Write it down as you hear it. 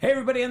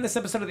everybody, on this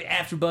episode of the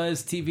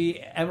AfterBuzz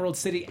TV Emerald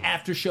City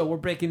After Show, we're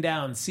breaking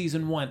down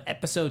Season 1,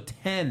 Episode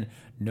 10,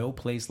 No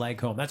Place Like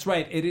Home. That's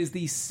right, it is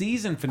the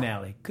season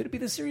finale. Could it be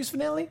the series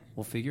finale?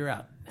 We'll figure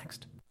out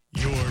next.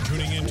 You're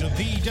tuning into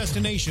the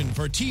destination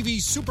for TV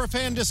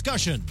superfan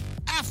discussion,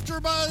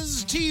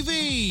 AfterBuzz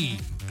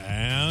TV.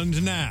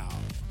 And now,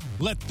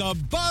 let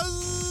the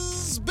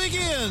buzz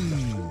begin.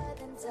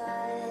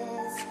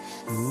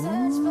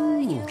 Ooh,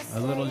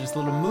 just a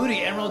little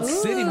moody Emerald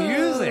City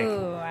music.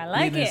 Ooh, I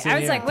like it. I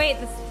was like, wait,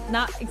 this is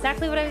not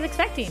exactly what I was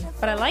expecting,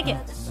 but I like it.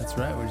 That's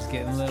right, we're just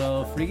getting a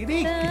little freaky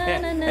deek.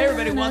 Hey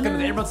everybody, welcome to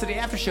the Emerald City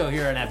After Show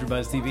here on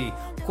AfterBuzz TV.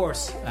 Of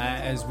course,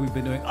 as we've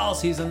been doing all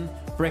season,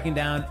 breaking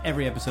down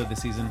every episode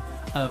this season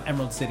of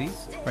Emerald City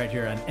right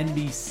here on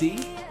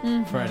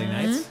NBC Friday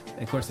nights.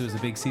 And of course, there was a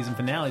big season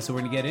finale, so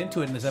we're going to get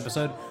into it in this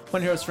episode.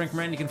 One hero is Frank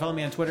Moran. You can follow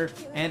me on Twitter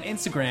and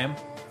Instagram.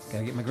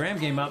 Gotta get my gram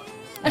game up.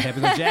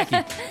 Happy go Jackie.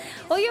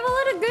 Well, you have a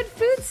lot of good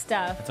food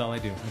stuff. That's all I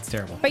do. It's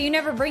terrible. But you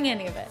never bring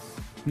any of it.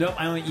 Nope,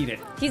 I only eat it.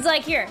 He's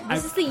like, here,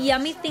 this is the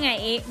yummy thing I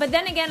ate. But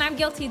then again, I'm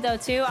guilty though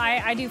too.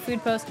 I do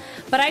food posts,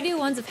 but I do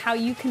ones of how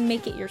you can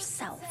make it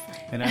yourself.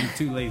 And I'm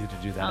too lazy to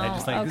do that. I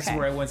just this is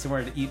where I went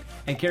somewhere to eat.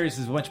 And Carrie's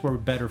is much more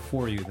better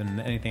for you than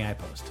anything I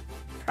post.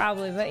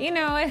 Probably, but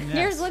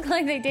yours look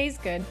like they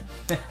taste good.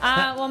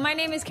 Well, my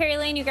name is Carrie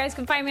Lane. You guys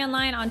can find me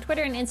online on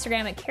Twitter and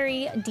Instagram at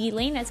Carrie D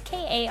Lane. That's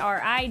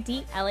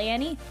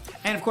KARIDLANE.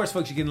 And of course,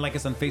 folks, you can like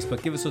us on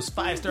Facebook. Give us those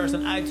 5 stars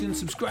on iTunes.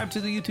 Subscribe to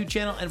the YouTube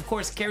channel. And of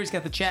course, Carrie's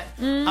got the chat up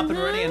and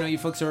running. I know you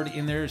folks are already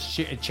in there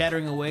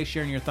chattering away,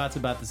 sharing your thoughts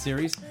about the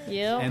series.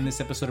 Yep. And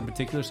this episode in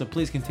particular. So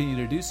please continue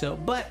to do so.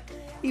 But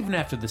even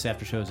after this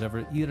after show is over,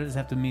 it doesn't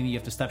have to mean you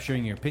have to stop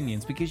sharing your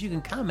opinions, because you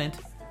can comment.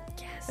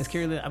 Yes. As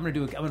Carrie Lynn, I'm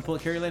gonna pull a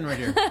Carrie Lynn right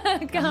here.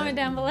 Comment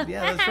down below.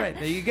 Yeah, that's right.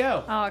 There you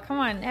go. Oh, come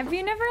on. Have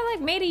you never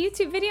made a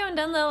YouTube video and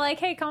done the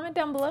hey, comment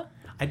down below?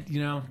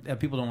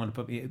 People don't want to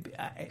put me.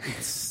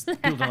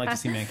 People don't like to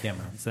see me on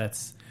camera. So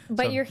that's.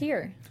 But so, you're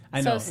here.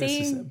 I know. So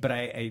see, but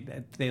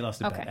they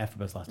lost a bet.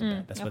 AfterBuzz lost a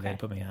bet. That's why they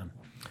put me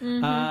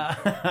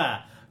on.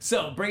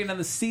 So breaking down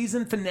the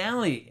season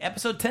finale,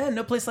 episode 10,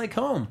 No Place Like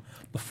Home.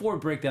 Before we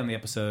break down the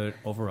episode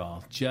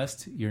overall,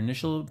 just your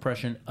initial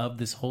impression of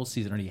this whole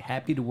season. Are you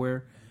happy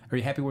where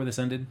this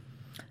ended?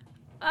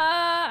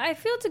 I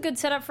feel it's a good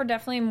setup for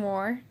definitely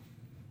more.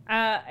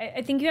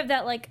 I think you have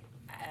that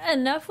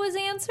enough was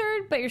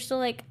answered, but you're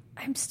still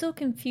I'm still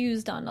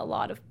confused on a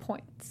lot of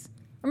points.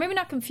 Or maybe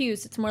not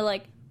confused. It's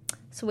more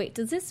so wait,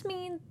 does this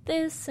mean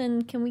this?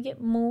 And can we get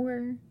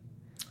more?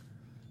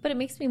 But it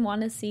makes me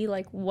want to see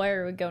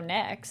where it would go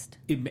next.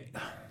 I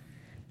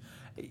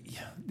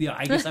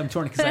guess I'm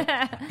torn because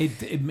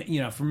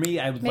for me,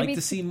 I would like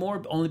to see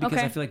more, only because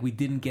I feel like we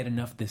didn't get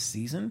enough this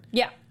season.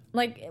 Yeah.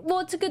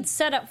 It's a good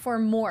setup for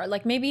more.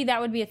 Maybe that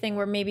would be a thing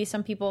where maybe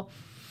some people,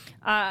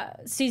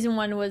 season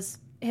 1 was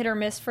hit or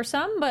miss for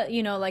some, but,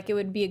 it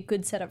would be a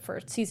good setup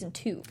for season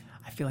 2.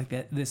 I feel like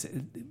that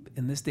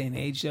in this day and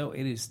age, though,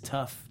 it is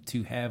tough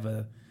to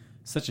have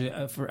such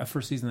a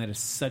first season that is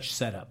such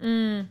setup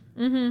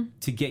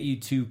to get you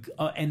to,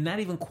 and not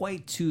even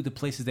quite to the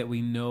places that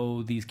we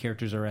know these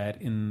characters are at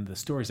in the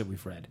stories that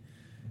we've read.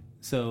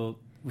 So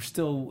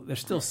there's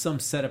still some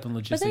setup and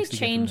logistics. But they've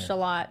changed a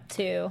lot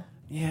too.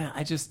 Yeah,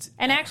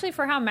 actually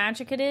for how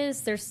magic it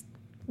is,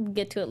 we'll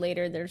get to it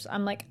later.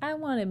 I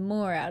wanted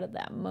more out of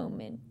that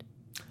moment.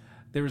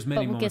 There was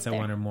many moments I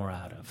wanted more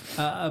out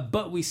of.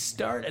 But we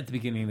start at the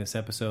beginning of this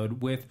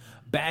episode with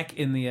back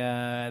in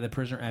the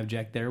prisoner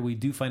abject. There, we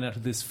do find out who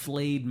this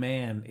flayed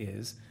man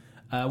is.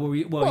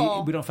 We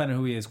don't find out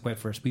who he is quite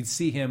first. We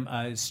see him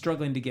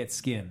struggling to get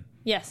skin.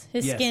 Yes,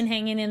 his skin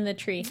hanging in the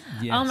tree.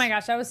 Yes. Oh my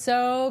gosh, that was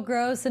so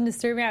gross and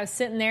disturbing. I was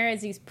sitting there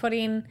as he's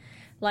putting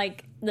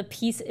the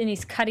piece, and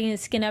he's cutting his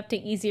skin up to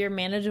easier,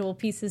 manageable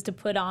pieces to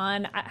put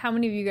on. How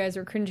many of you guys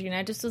were cringing?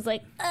 I just was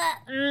like,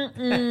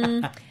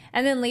 And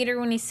then later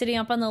when he's sitting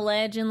up on the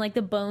ledge and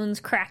the bones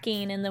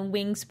cracking and the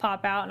wings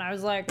pop out, and I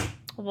was like,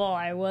 well,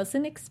 I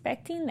wasn't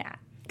expecting that.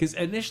 Because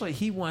initially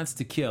he wants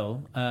to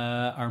kill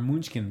our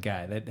Munchkin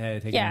guy that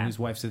had taken him, whose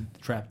wife's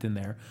trapped in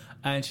there.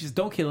 And she says,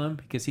 don't kill him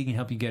because he can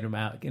help you get him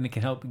out, and it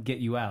can help get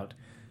you out.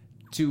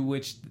 To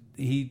which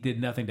he did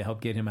nothing to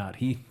help get him out.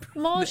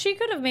 Well, she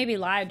could have maybe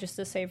lied just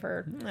to save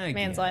her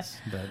man's life.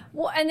 But.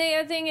 Well, and the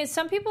other thing is,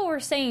 some people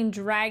were saying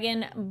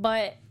dragon,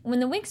 but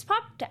when the wings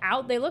popped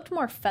out, they looked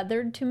more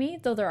feathered to me,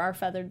 though there are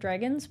feathered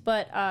dragons.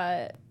 But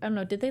I don't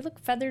know, did they look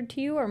feathered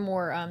to you or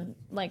more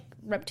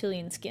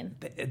reptilian skin?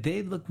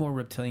 They look more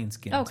reptilian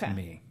skin to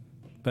me.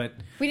 But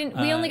we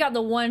only got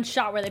the one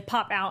shot where they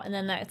pop out and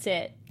then that's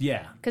it.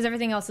 Yeah, because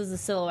everything else is a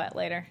silhouette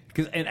later.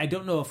 And I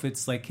don't know if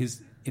it's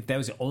if that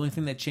was the only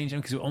thing that changed him,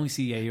 because we only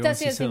see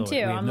that's the other silhouette. Thing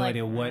too. We have no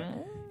idea what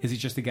is he,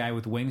 just a guy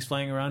with wings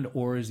flying around,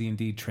 or is he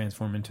indeed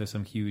transformed into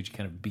some huge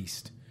kind of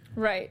beast?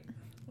 Right.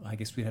 I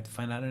guess we'd have to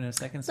find out in a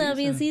second season. That'll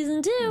be in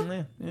season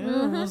 2.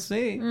 We'll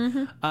see.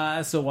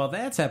 So while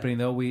that's happening,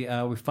 though, we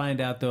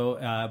find out though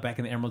back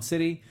in the Emerald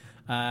City,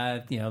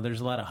 there's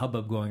a lot of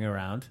hubbub going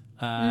around.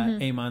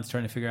 Amon's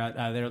trying to figure out.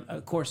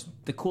 Of course,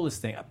 the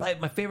coolest thing,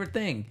 my favorite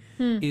thing,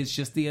 is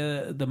just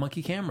the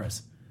monkey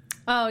cameras.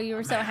 Oh, you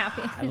were so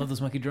happy. I love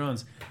those monkey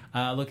drones.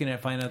 Looking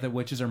at finding out that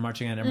witches are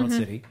marching on Emerald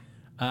City.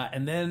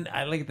 And then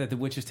I like that the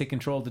witches take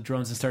control of the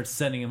drones and start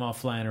sending them all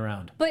flying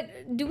around.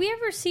 But do we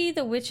ever see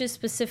the witches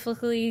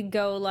specifically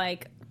go,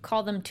 like,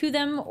 call them to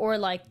them or,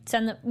 like,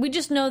 send them? We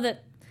just know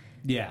that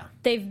Yeah.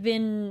 they've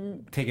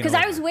been... Taken Because I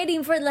over. was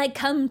waiting for, like,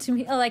 come to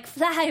me, or, like,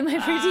 fly, my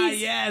pretties.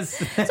 Yes.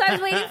 So I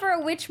was waiting for a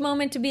witch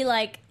moment to be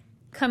like,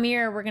 come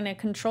here, we're going to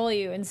control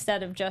you,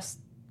 instead of just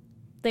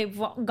they've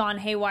gone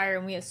haywire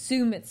and we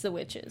assume it's the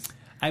witches.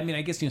 I mean,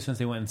 I guess since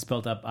they went and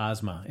spelt up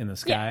Ozma in the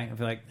sky, I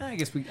feel like I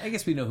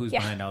guess we know who's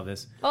behind all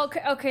this.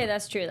 Okay,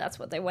 that's true. That's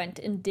what they went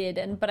and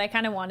did, but I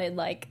kind of wanted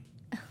like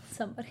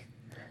somebody.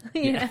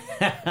 Yeah.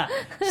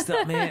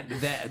 Still, man,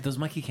 those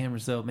monkey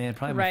cameras though, man,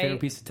 probably my Right.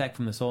 favorite piece of tech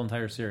from this whole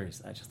entire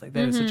series. I just like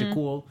that is such a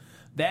cool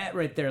that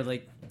right there,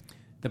 like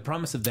the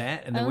promise of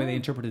that and the way they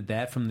interpreted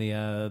that from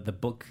the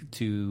book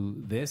to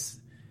this.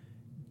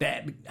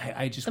 That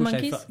I just The wish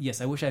monkeys? I felt. Yes,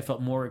 I wish I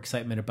felt more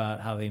excitement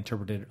about how they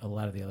interpreted a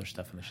lot of the other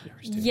stuff in the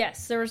series too.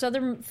 Yes, there was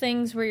other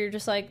things where you're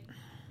just like,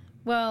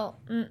 well,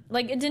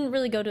 like it didn't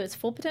really go to its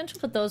full potential,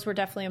 but those were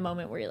definitely a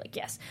moment where you're like,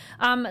 yes.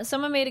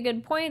 Someone made a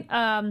good point.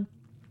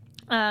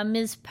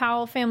 Ms.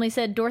 Powell family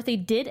said Dorothy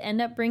did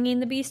end up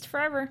bringing the beast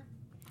forever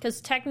because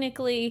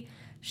technically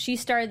she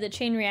started the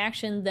chain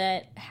reaction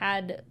that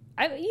had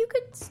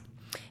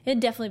it'd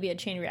definitely be a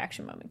chain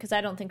reaction moment because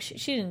I don't think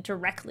she didn't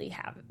directly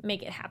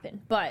make it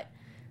happen, but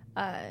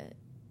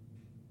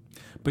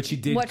But she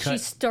did what cut. she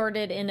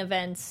started in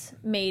events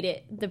made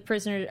it the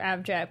prisoner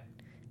abject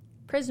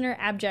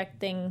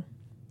thing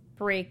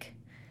break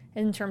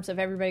in terms of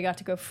everybody got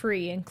to go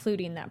free,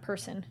 including that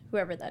person,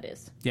 whoever that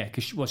is. Yeah,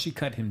 because she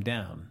cut him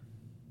down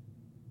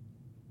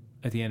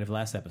at the end of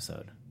last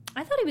episode.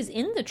 I thought he was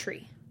in the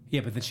tree.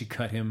 Yeah, but then she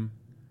cut him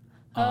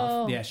off.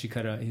 Oh. Yeah, she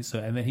cut so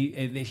and then she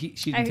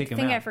didn't I take him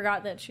think out. I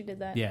forgot that she did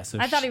that. Yeah, so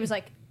I thought she- he was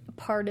like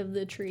part of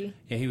the tree.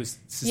 Yeah, he was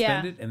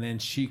suspended, and then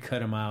she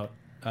cut him out.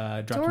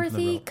 Dropped him from the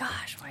Dorothy, rope.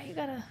 gosh, why you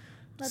gotta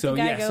let So the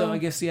guy yeah, go? so I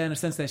guess in a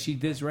sense that she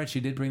did right. She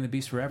did bring the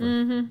beast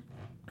forever.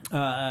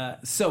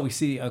 So we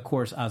see, of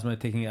course, Ozma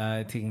taking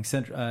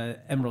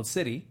Emerald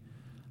City,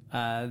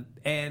 and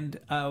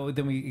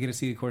then we get to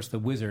see, of course, the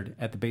wizard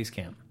at the base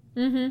camp.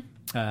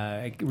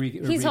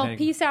 He's all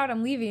peace out,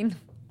 I'm leaving.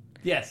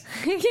 Yes.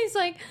 He's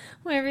like,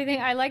 well,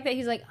 everything. I like that.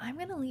 He's like, I'm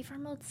gonna leave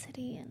Emerald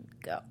City and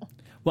go.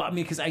 Well, I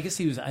mean, because I guess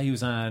he was the I mean,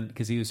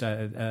 city he still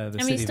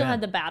event. had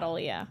the battle,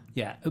 yeah.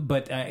 Yeah,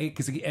 but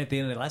because at the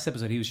end of the last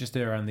episode, he was just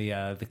there on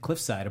the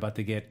cliffside about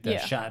to get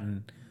Yeah. shot,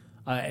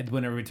 and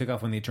whenever we took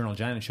off when the Eternal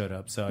Giant showed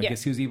up. So I Yeah.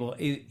 guess he was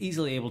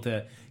easily able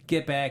to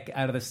get back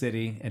out of the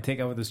city and take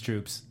out with his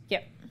troops.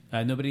 Yep.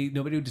 Nobody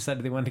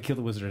decided they wanted to kill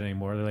the wizard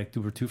anymore. They're like,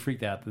 we're too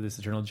freaked out that this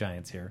Eternal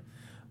Giant's here.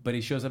 But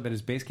he shows up at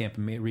his base camp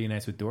and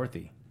reunites with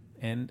Dorothy,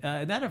 and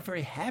not a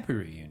very happy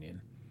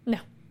reunion. No.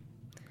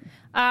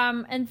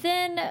 And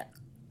then,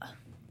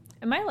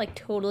 am I like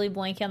totally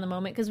blanking on the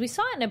moment? Because we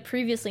saw it in a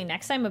previously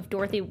next time of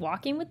Dorothy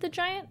walking with the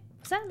giant.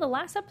 Was that in the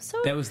last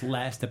episode? That was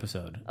last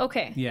episode.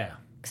 Okay. Yeah.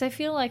 Because I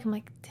feel like I'm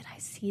like, did I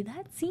see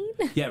that scene?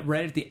 Yeah,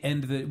 right at the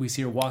end of we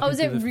see her walking Oh, is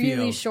through it the really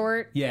field.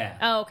 short? Yeah.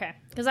 Oh, okay.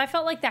 Because I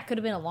felt like that could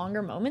have been a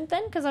longer moment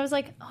then. Because I was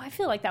like, oh, I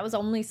feel like that was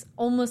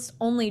almost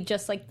only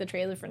just like the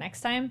trailer for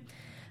next time.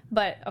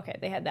 But okay,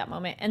 they had that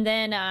moment, and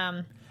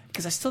then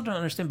Because I still don't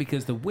understand,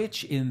 because the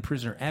witch in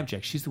Prisoner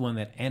Abject, she's the one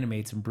that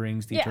animates and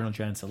brings the Yeah. Eternal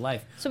Giants to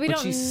life. so we But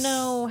don't she's-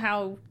 know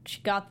how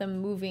she got them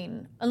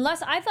moving.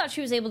 Unless I thought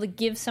she was able to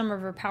give some of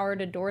her power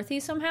to Dorothy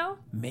somehow.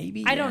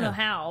 Maybe. I don't yeah. know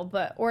how,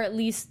 but or at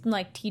least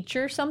like teach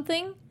her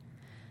something.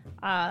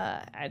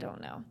 I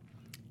don't know.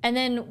 And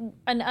then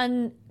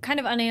an kind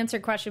of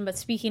unanswered question, but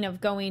speaking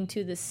of going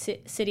to the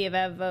city of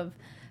Ev, of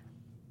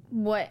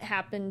what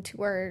happened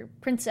to our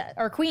princess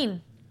or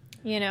queen,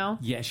 you know?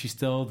 Yeah, she's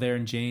still there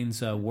in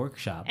Jane's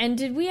workshop. And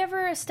did we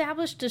ever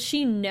establish, does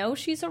she know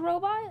she's a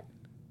robot?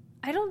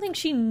 I don't think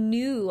she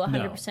knew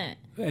 100%.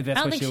 No. I That's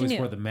don't why think she she always knew.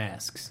 wore the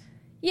masks.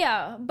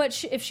 Yeah,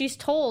 but if she's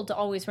told to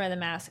always wear the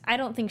mask, I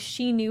don't think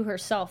she knew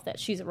herself that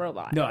she's a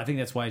robot. No, I think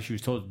that's why she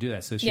was told to do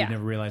that, so she Yeah. would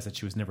never realized that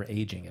she was never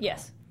aging at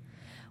Yes.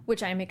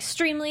 Which I'm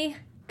extremely,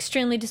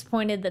 extremely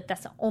disappointed that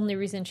that's the only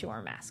reason she wore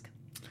a mask.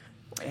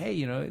 all. Hey,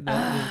 you know,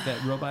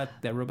 that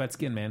robot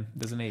skin, man,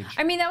 doesn't age.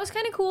 I mean, that was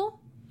kind of cool.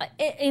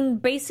 In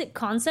basic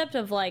concept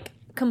of like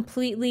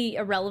completely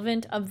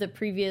irrelevant of the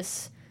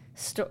previous,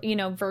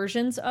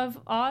 versions of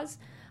Oz.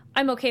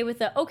 I'm okay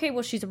with okay,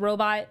 well, she's a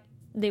robot.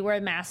 They wear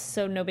a mask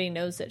so nobody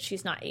knows that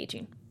she's not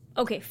aging.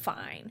 Okay,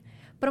 fine.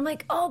 But I'm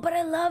like, oh, but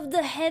I love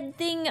the head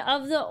thing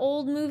of the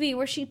old movie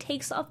where she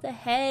takes off the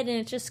head and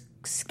it's just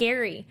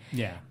scary.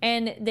 Yeah.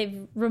 And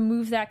they've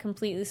removed that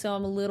completely, so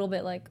I'm a little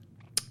bit like,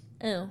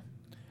 oh.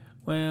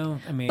 Well,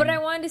 I mean... But I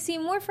wanted to see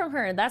more from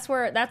her. That's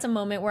a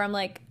moment where I'm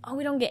like, oh,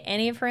 we don't get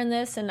any of her in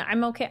this, and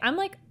I'm okay. I'm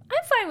like,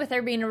 I'm fine with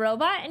her being a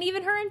robot, and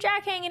even her and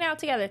Jack hanging out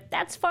together.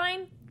 That's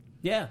fine.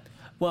 Yeah.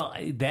 Well,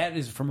 that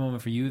is for a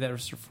moment for you that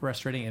was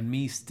frustrating, and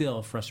me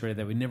still frustrated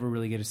that we never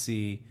really get to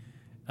see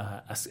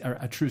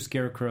a true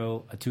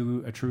Scarecrow, a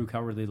true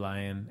Cowardly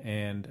Lion,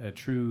 and a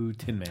true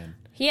Tin Man.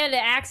 He had an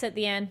axe at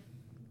the end.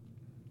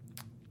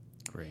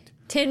 Great.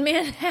 Tin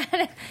Man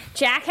had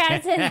Jack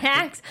has an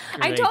axe.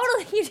 Great.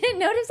 You didn't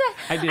notice that?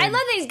 I did. I love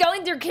that he's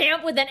going through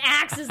camp with an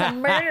axe as a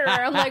murderer.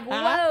 I'm like,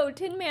 whoa,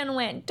 Tin Man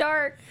went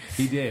dark.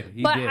 He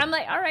did. But I'm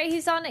like, all right,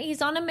 he's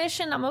on a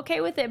mission. I'm okay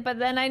with it. But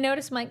then I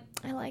noticed, I'm like,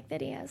 I like that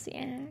he has the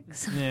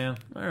axe. Yeah.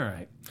 All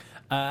right.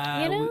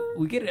 You know?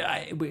 We get it.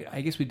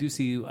 I guess we do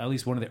see at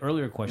least one of the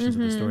earlier questions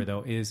of the story,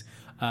 though, is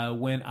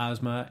when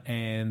Ozma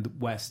and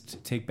West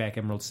take back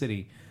Emerald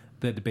City,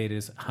 the debate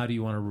is, how do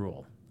you want to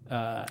rule?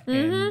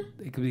 And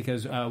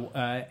because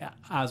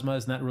Ozma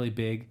is not really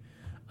big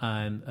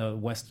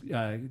on West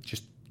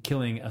just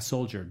killing a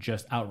soldier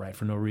just outright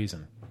for no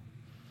reason.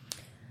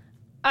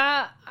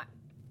 The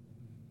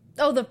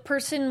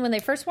person when they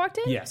first walked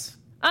in? Yes.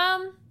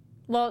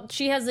 Well,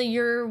 she has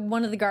you're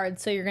one of the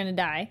guards, so you're going to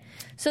die.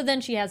 So then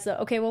she has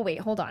okay, well, wait,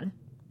 hold on.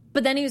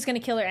 But then he was going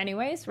to kill her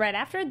anyways, right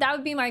after. That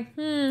would be my,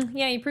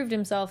 yeah, he proved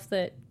himself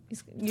that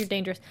you're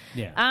dangerous.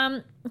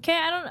 Yeah. Okay,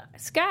 I don't know.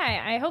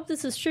 Sky, I hope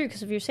this is true,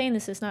 because if you're saying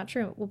this is not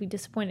true, we'll be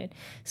disappointed.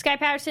 Sky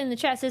Patterson in the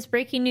chat says,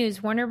 breaking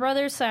news, Warner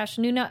Brothers /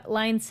 New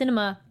Line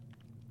Cinema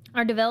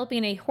are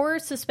developing a horror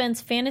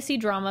suspense fantasy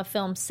drama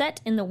film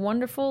set in the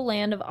wonderful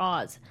land of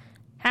Oz.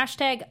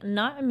 #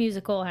 not a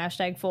musical,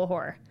 # full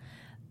horror.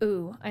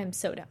 Ooh, I am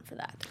so down for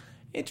that.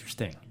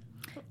 Interesting.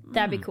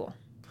 That'd be cool.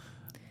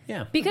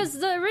 Yeah. Because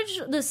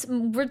this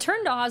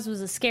Return to Oz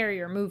was a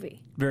scarier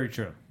movie, Very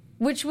true.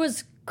 which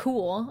was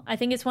cool. I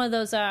think it's one of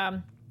those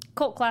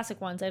cult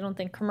classic ones. I don't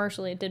think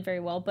commercially it did very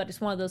well, but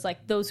it's one of those,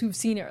 like, those who've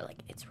seen it are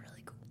like, it's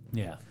really cool.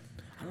 Yeah.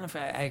 I don't know if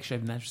I actually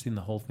have never seen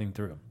the whole thing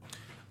through.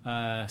 So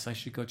I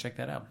should go check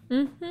that out.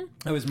 Mm-hmm.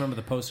 I always remember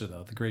the poster,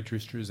 though. The great Drew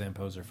Struzan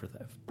poster for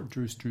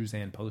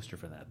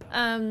that.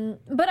 Though.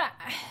 But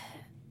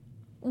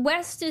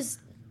West is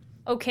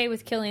okay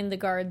with killing the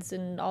guards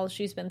and all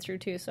she's been through,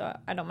 too, so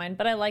I don't mind.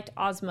 But I liked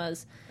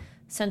Ozma's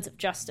sense of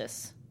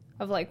justice.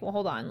 Of like, well,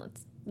 hold on,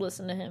 let's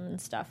listen to him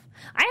and stuff.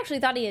 I actually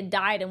thought he had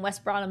died, and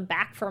West brought him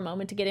back for a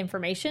moment to get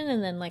information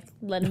and then, like,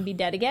 let him be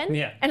dead again.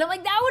 Yeah. And I'm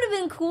like, that would have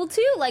been cool,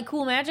 too. Like,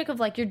 cool magic of,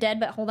 like, you're dead,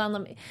 but hold on,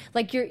 let me...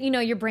 Like,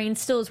 your brain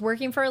still is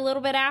working for a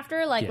little bit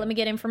after. Like, let me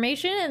get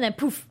information, and then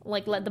poof,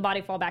 like, let the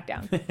body fall back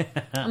down.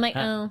 I'm like,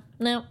 oh,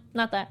 no,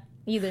 not that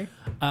either.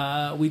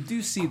 We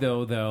do see,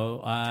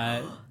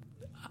 though...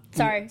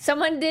 Sorry,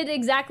 someone did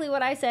exactly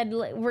what I said.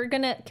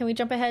 Can we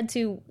jump ahead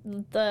to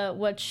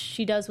what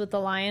she does with the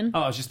lion? Oh,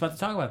 I was just about to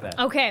talk about that.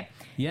 Okay.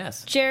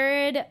 Yes.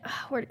 Jared,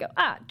 where'd it go?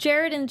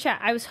 Jared in the chat.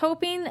 I was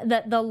hoping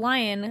that the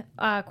lion,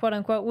 quote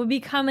unquote, would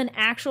become an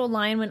actual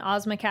lion when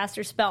Ozma cast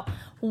her spell.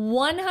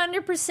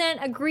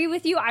 100% agree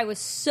with you. I was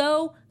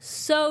so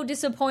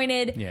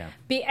disappointed. Yeah.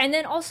 And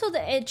then also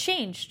it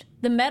changed.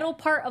 The metal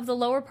part of the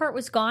lower part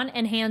was gone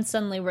and hands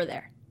suddenly were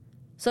there.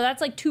 So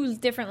that's like two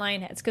different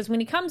lion heads. Because when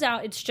he comes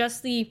out, it's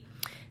just the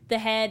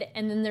head,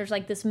 and then there's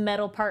like this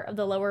metal part of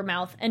the lower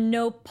mouth and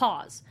no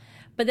paws.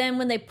 But then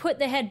when they put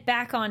the head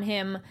back on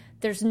him,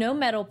 there's no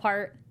metal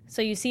part,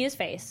 so you see his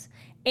face.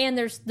 And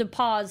there's the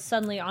paws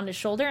suddenly on his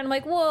shoulder. And I'm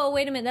like, whoa,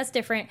 wait a minute, that's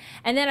different.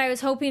 And then I was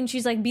hoping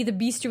she's like, be the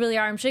beast you really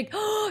are. I'm like,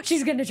 oh,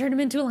 she's going to turn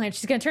him into a lion.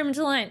 She's going to turn him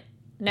into a lion.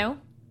 No,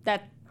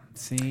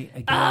 See,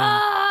 again...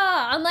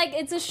 I'm like,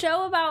 it's a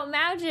show about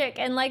magic,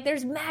 and like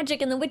there's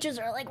magic, and the witches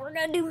are like, we're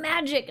gonna do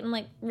magic, and I'm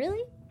like,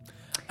 really?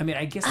 I mean,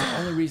 I guess the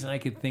only reason I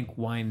could think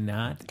why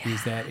not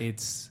is that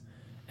it's,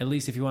 at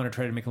least if you want to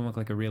try to make him look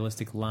like a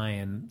realistic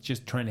lion,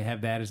 just trying to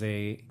have that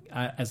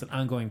as an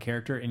ongoing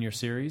character in your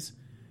series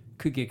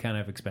could get kind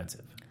of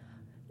expensive.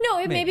 No,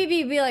 it maybe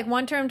be like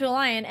one turn to a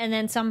lion, and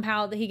then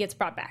somehow he gets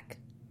brought back.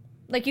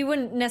 Like I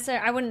wouldn't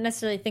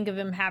necessarily think of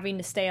him having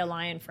to stay a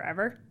lion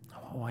forever.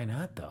 Oh, why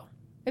not though?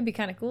 It'd be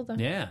kind of cool, though.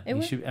 Yeah, it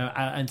would. Should,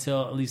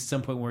 until at least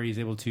some point where he's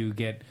able to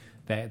get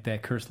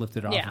that curse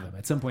lifted off of him.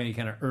 At some point, he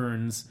kind of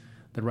earns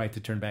the right to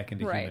turn back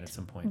into human. At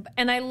some point,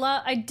 and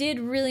I did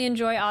really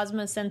enjoy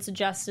Ozma's sense of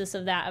justice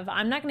of that. Of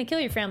I'm not going to kill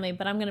your family,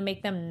 but I'm going to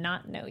make them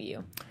not know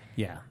you.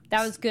 Yeah,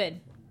 that was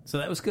good. So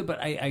that was good, but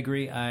I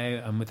agree.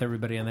 I'm with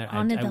everybody on that.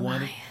 I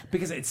wanted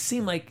because it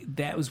seemed like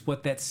that was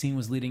what that scene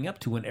was leading up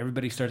to when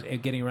everybody starts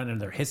getting around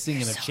and they're hissing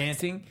and they're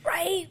chanting.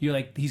 Right, you're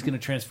like, he's going to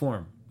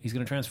transform. He's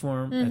going to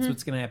transform. Mm-hmm. That's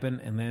what's going to happen.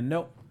 And then,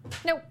 nope.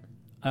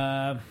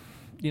 And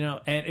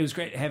it was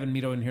great having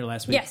Mito in here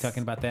last week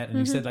talking about that. And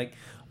he said, like,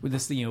 with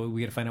this, we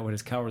got to find out what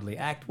his cowardly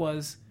act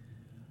was.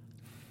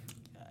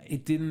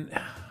 It didn't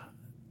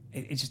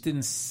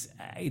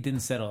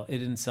settle. It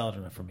didn't sell it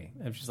enough for me.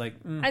 I was just like,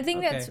 I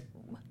think that's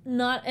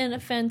not an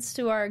offense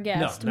to our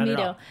guest,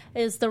 Mito.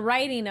 Is the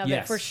writing of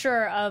it for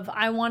sure. Of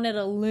I wanted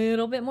a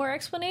little bit more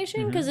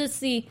explanation because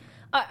it's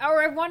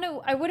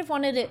I would have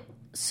wanted it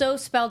so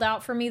spelled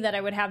out for me that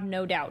I would have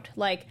no doubt.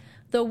 Like,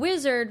 the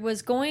wizard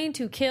was going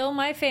to kill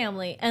my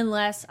family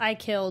unless I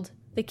killed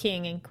the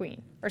king and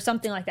queen. Or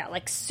something like that.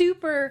 Like,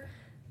 super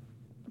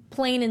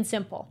plain and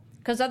simple.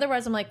 Because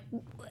otherwise I'm like,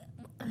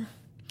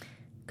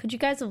 could you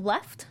guys have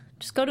left?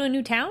 Just go to a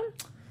new town?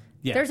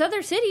 Yeah. There's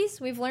other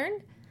cities, we've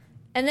learned.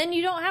 And then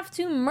you don't have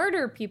to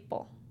murder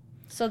people.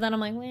 So then I'm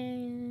like,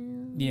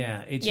 well...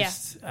 Yeah, it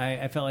just...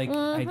 I felt like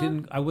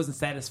I wasn't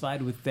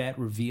satisfied with that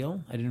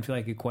reveal. I didn't feel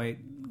like it quite...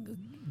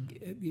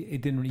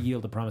 it didn't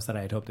yield the promise that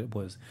I had hoped it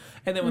was.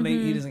 And then when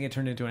he doesn't get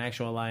turned into an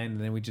actual lion,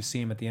 and then we just see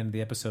him at the end of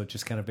the episode,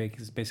 just kind of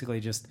basically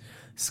just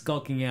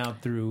skulking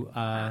out through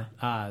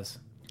Oz.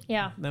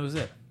 Yeah. That was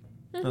it.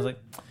 I was like,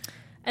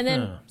 and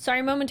then,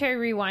 sorry, momentary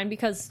rewind,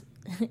 because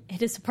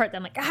it is the part that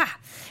I'm like,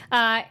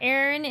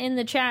 Aaron in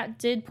the chat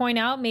did point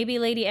out maybe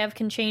Lady Ev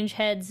can change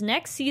heads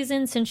next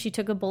season since she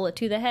took a bullet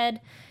to the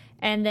head.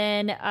 And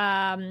then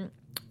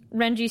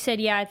Renji said,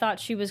 yeah, I thought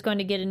she was going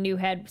to get a new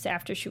head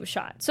after she was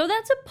shot. So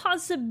that's a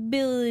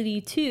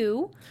possibility,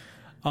 too.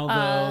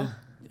 Although,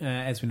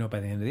 as we know by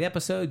the end of the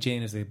episode,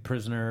 Jane is a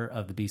prisoner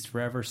of the Beast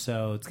forever,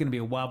 so it's going to be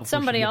a while before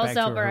somebody she can else get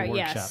back to her over,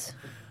 workshop yes.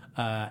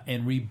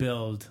 And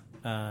rebuild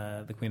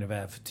the Queen of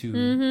F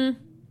to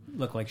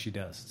look like she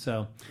does.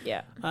 So,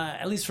 Yeah.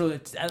 at least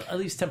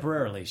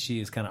temporarily, she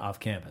is kind of off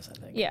campus, I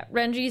think. Yeah.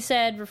 Renji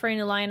said, referring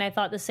to lion, I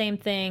thought the same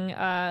thing,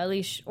 at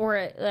least, or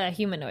a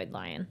humanoid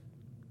lion.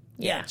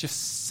 Yeah,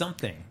 just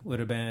something would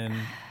have been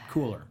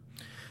cooler.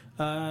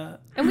 And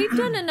we've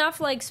done enough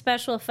like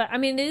special effects. I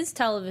mean, it is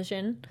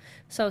television,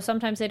 so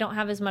sometimes they don't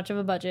have as much of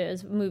a budget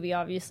as a movie,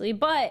 obviously.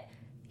 But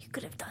you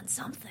could have done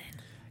something.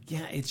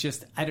 Yeah, it's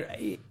just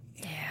I'd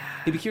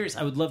be curious.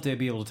 I would love to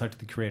be able to talk to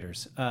the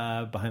creators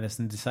behind this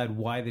and decide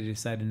why they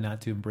decided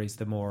not to embrace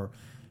the more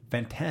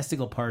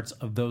fantastical parts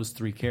of those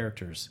three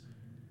characters.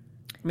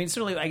 I mean,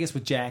 certainly, I guess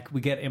with Jack,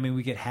 we get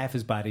half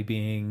his body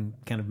being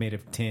kind of made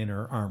of tin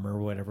or armor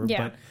or whatever,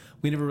 but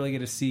we never really get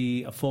to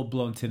see a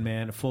full-blown Tin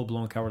Man, a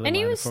full-blown Cowardly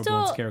Lion, a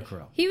full-blown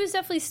Scarecrow. He was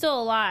definitely still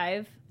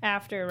alive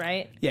after,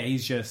 right? Yeah,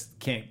 he's just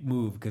can't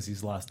move because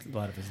he's lost a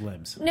lot of his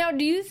limbs. Now,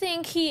 do you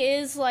think he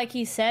is, like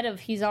he said,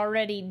 he's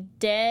already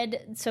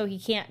dead, so he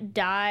can't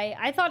die?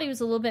 I thought he was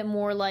a little bit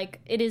more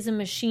like it is a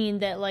machine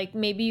that, like,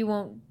 maybe you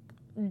won't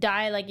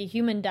die like a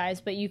human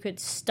dies, but you could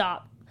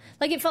stop.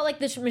 Like, it felt like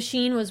this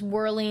machine was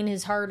whirling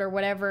his heart or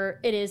whatever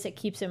it is that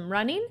keeps him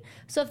running.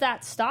 So if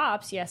that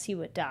stops, yes, he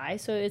would die.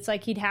 So it's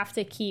like he'd have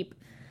to keep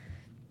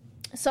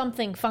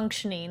something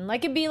functioning.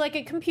 Like, it'd be like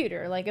a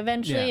computer. Like,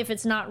 eventually, if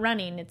it's not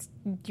running,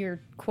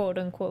 you're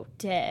quote-unquote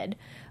dead.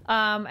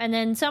 And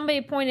then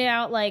somebody pointed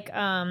out, like,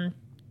 Sky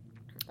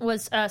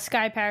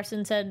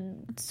Patterson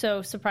said,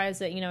 so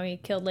surprised that, he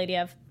killed Lady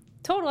Ev.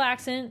 Total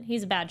accident.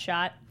 He's a bad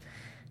shot.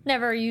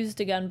 Never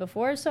used a gun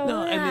before, so...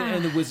 No,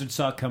 and the wizard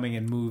saw it coming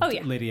and moved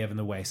Lady Ev in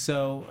the way.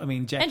 So, I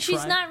mean, Jack And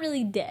she's not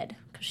really dead,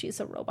 because she's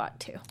a robot,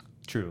 too.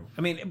 True.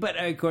 I mean, but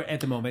at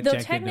the moment, Though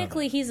Jack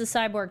technically he's a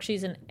cyborg,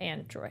 she's an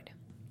android.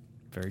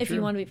 Very if true.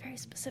 You want to be very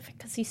specific,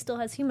 because he still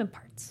has human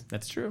parts.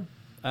 That's true.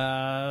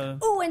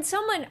 Oh, and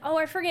someone... Oh,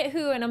 I forget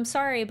who, and I'm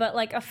sorry, but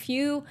like a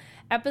few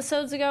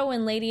episodes ago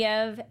when Lady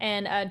Ev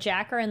and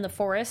Jack are in the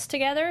forest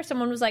together,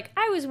 someone was like,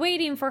 I was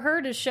waiting for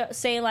her to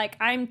say, like,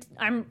 I'm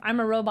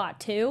a robot,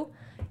 too.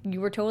 You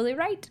were totally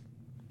right.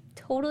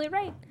 Totally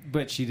right.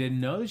 But she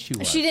didn't know that she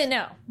was. She didn't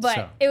know.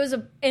 But it was,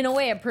 in a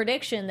way, a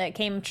prediction that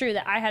came true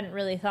that I hadn't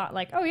really thought,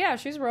 like, oh, yeah,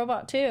 she's a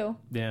robot, too.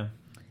 Yeah.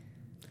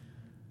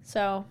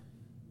 So.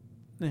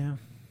 Yeah.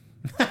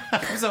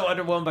 I'm so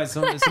underwhelmed by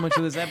so much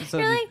of this episode.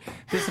 Really?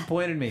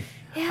 Disappointed me.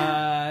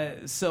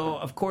 Yeah. So,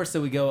 of course,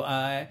 then we go,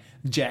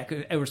 Jack,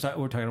 we're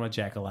talking about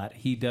Jack a lot.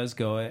 He does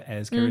go,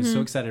 as Carrie's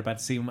so excited about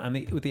to see him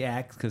with the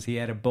axe, because he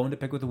had a bone to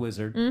pick with the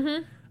wizard.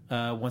 Mm-hmm.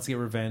 Wants to get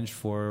revenge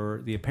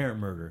for the apparent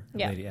murder of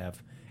Lady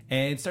Ev.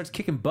 And starts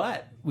kicking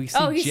butt. We see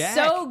he's Jack.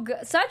 so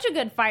good. Such a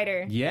good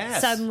fighter.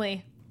 Yes.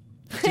 Suddenly.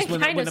 Just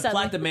when the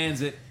plot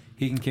demands it,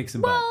 he can kick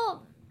some butt.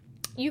 Well,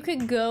 you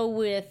could go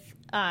with,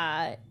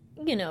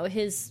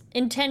 his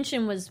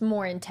intention was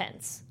more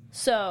intense.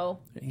 So.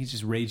 He's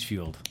just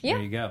rage-fueled. Yeah.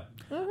 There you go.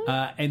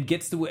 Mm-hmm. And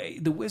gets the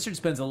wizard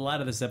spends a lot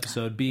of this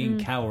episode being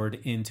cowered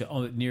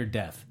into near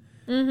death.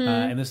 Mm-hmm.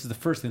 And this is the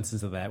first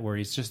instance of that, where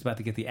he's just about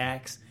to get the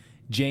axe.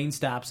 Jane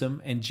stops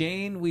him, and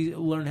Jane, we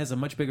learn, has a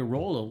much bigger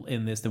role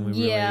in this than we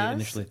really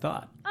initially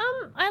thought.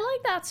 I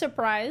like that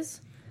surprise.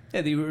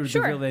 Yeah, they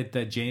reveal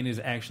that Jane is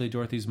actually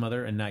Dorothy's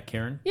mother and not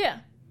Karen. Yeah.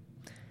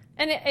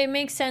 And it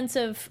makes sense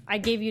of, I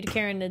gave you to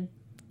Karen to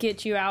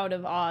get you out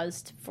of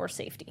Oz for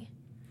safety.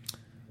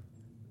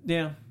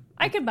 Yeah.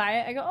 I could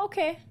buy it. I go,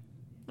 okay.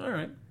 All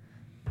right.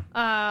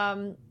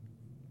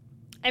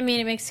 I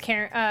mean, it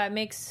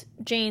makes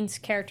Jane's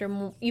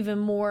character even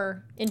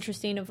more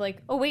interesting of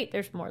like, oh, wait,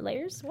 there's more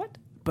layers? What?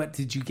 But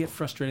did you get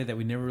frustrated that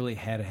we never really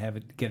had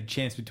to get a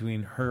chance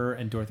between her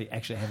and Dorothy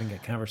actually having a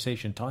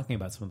conversation talking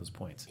about some of those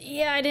points?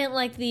 Yeah, I didn't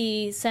like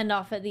the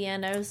send-off at the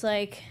end. I was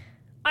like,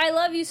 I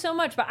love you so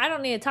much, but I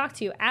don't need to talk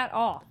to you at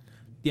all.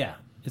 Yeah.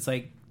 It's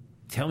like,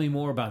 tell me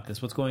more about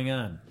this. What's going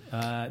on?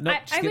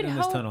 Just get in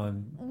this tunnel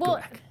and go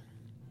back.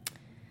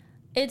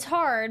 It's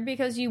hard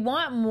because you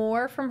want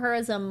more from her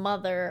as a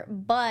mother,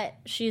 but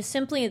she's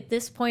simply at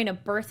this point a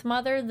birth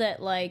mother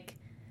that, like,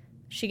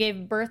 she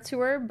gave birth to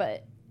her,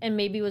 and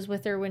maybe was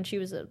with her when she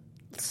was a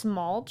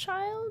small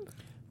child.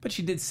 But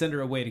she did send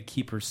her away to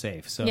keep her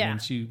safe. So yeah,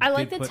 I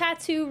like the put...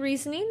 tattoo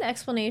reasoning. The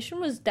explanation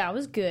was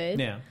good.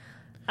 Yeah.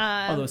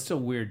 Although it's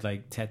still weird,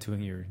 like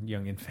tattooing your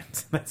young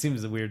infants. That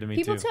seems weird to me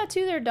people too. People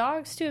tattoo their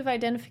dogs too of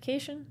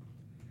identification.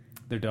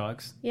 They're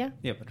dogs. Yeah.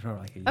 Yeah, but they're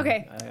like a,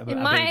 Okay. a In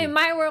baby.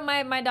 my world,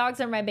 my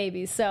dogs are my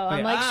babies, so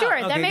I'm like, sure,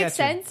 that okay, makes gotcha.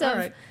 sense. All Of,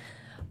 right.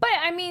 But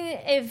I mean,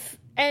 if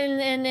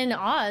and in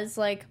Oz,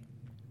 like,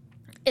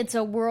 it's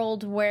a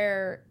world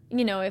where,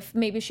 you know, if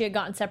maybe she had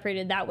gotten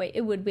separated that way, it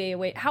would be a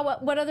way.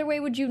 What other way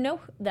would you know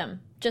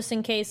them? Just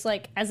in case,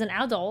 like, as an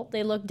adult,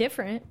 they look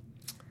different.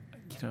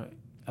 You know,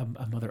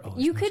 a mother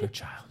always You knows could- her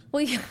child.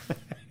 Well,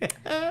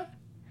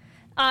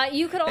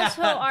 you could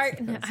also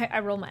I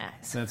roll my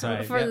eyes. That's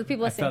right. For Yeah, the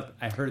people listening.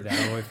 I heard that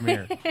all the way from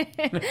here.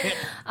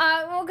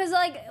 Well,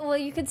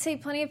 because you could say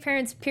plenty of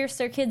parents pierce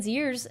their kids'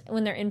 ears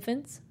when they're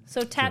infants.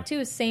 So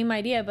tattoo, same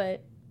idea,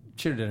 but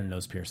Should have done a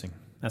nose piercing.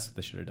 That's what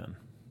they should have done.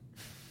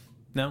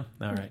 No?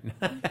 All right.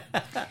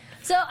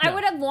 so I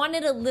would have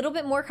wanted a little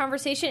bit more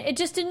conversation. It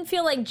just didn't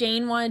feel like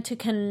Jane wanted to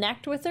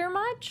connect with her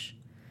much.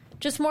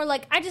 Just more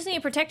like, I just need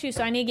to protect you,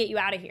 so I need to get you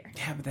out of here.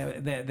 Yeah,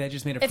 but that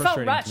just made it It felt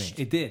frustrating to me. rushed.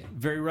 It did.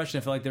 Very rushed.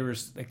 And I felt like there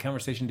was a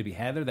conversation to be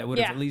had there that would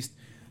have Yeah. at least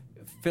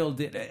filled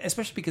it,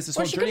 especially because this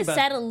Or whole she could journey have about...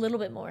 said a little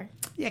bit more.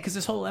 Yeah, because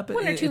this whole episode,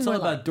 One or two it's all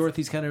more about lines.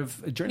 Dorothy's kind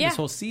of journey. Yeah. This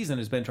whole season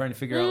has been trying to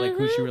figure out like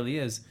who she really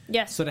is.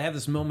 Yes. So to have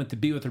this moment to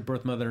be with her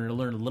birth mother and to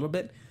learn a little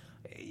bit,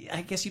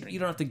 I guess you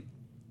don't have to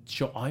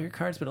show all your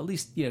cards, but at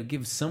least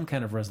give some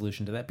kind of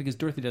resolution to that, because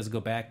Dorothy does go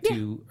back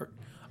to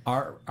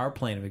our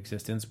plane of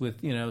existence with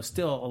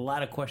still a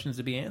lot of questions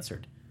to be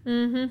answered.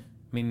 Mm-hmm. I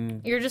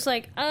mean, You're just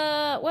like,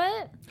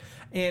 what?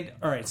 and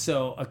all right,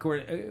 so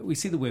we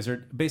see the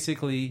wizard.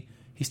 Basically,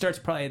 he starts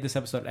probably this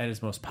episode at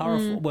his most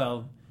powerful.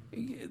 Well,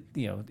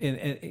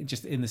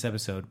 just in this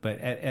episode, but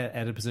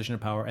at a position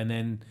of power, and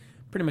then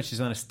pretty much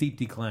he's on a steep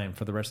decline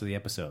for the rest of the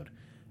episode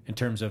in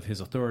terms of his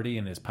authority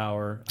and his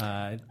power,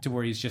 to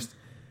where he's just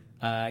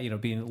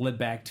being led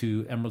back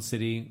to Emerald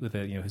City with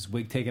his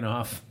wig taken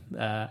off.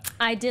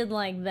 I did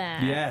like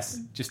that. Yes,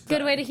 just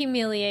Good way to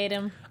humiliate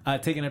him.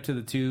 taken up to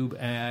the tube.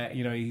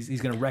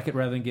 He's going to wreck it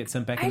rather than get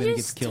sent back, I and then he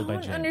gets just killed by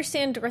don't Jen.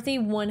 understand Dorothy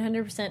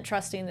 100%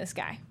 trusting this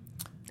guy.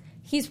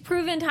 He's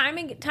proven time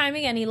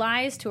again he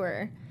lies to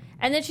her.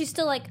 And then she's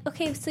still like,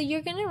 okay, so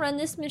you're going to run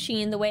this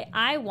machine the way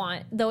I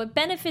want, though it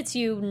benefits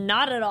you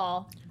not at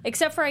all,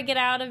 except for I get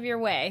out of your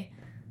way.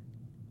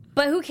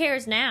 But who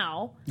cares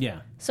now? Yeah.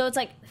 So it's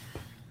like,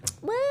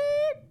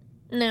 what?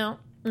 No.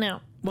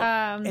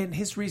 Well, and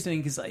his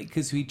reasoning is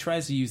because he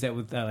tries to use that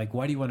with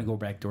why do you want to go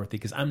back, Dorothy?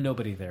 Because I'm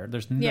nobody there.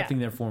 There's nothing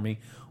there for me.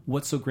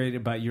 What's so great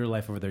about your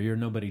life over there? You're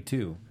nobody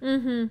too.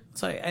 Mm-hmm.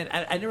 So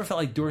I never felt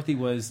like Dorothy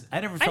was.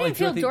 I never felt I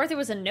didn't like feel Dorothy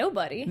was a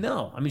nobody.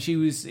 No, I mean she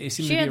was. It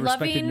seemed She to be had a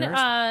respected loving,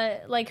 nurse.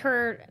 like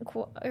her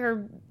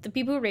the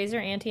people who raised her,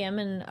 Auntie Em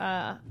and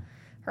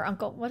her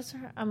uncle. What is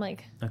her? I'm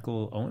like,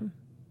 Uncle Owen.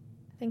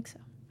 I think so.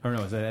 Or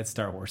no, that's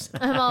Star Wars.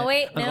 I'm all,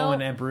 wait, Uncle no.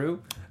 Owen and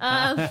Peru.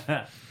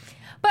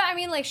 But I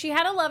mean, like, she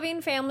had a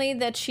loving family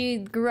that she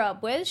grew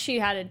up with. She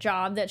had a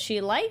job that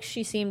she liked.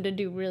 She seemed to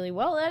do really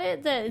well at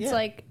it. That it's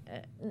like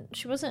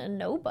she wasn't a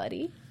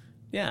nobody.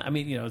 Yeah, I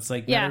mean, it's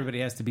like Yeah. not everybody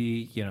has to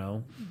be,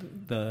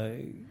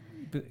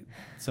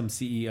 some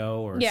CEO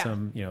or Yeah.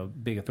 some,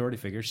 big authority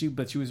figure.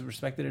 But she was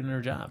respected in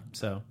her job.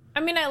 So I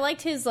mean, I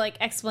liked his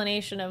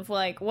explanation of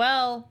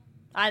well,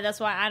 that's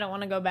why I don't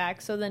want to go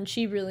back. So then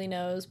she really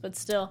knows, but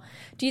still,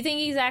 do you think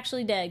he's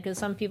actually dead? Because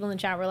some people in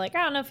the chat were like,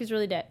 I don't know if he's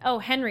really dead. Oh,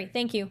 Henry,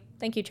 thank you,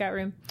 chat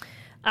room.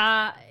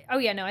 Oh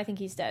yeah, no, I think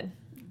he's dead.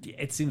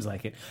 it seems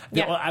like it.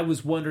 Yeah. I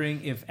was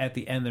wondering if at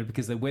the end there,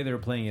 because the way they were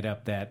playing it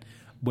up, that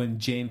when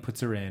Jane puts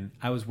her in,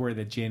 I was worried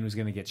that Jane was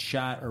going to get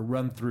shot or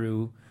run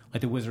through,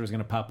 like the wizard was going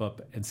to pop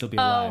up and still be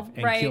alive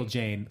and right. kill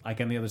Jane, like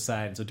on the other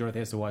side. And so Dorothy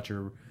has to watch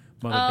her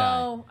mother die.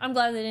 Oh, I'm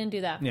glad they didn't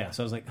do that. Yeah,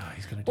 so I was like,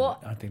 he's going to do it.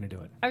 Aren't they going to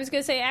do it? I was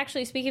going to say,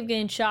 actually, speaking of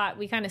getting shot,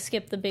 we kind of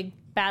skipped the big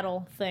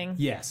battle thing.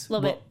 Yes, A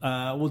little bit.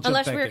 We'll jump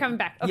Unless back we were to- coming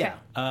back. Okay.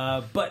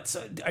 Yeah, but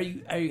so are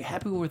you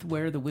happy with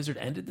where the wizard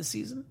ended the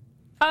season?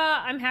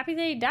 I'm happy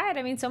that he died.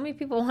 I mean, so many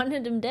people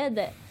wanted him dead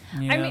that...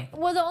 Yeah. I mean,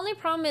 well, the only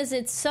problem is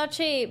it's such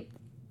a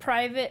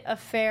private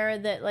affair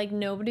that,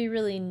 nobody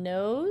really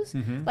knows.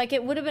 Mm-hmm.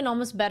 It would have been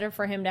almost better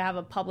for him to have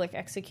a public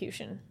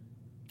execution.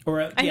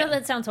 Or I know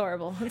that sounds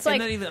horrible. It's and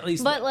not even at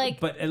least,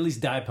 but at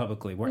least die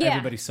publicly where Yeah.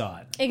 everybody saw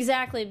it.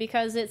 Exactly,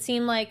 because it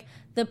seemed like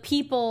the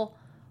people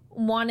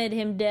wanted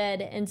him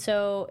dead, and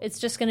so it's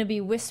just going to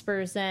be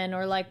whispers then,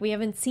 or we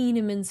haven't seen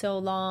him in so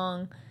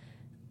long,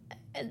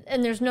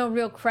 and there's no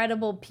real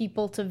credible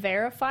people to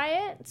verify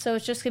it, so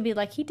it's just going to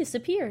be he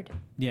disappeared.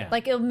 Yeah,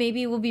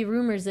 Maybe it will be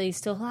rumors that he's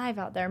still alive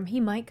out there.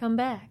 He might come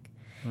back,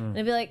 and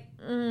it'd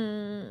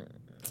be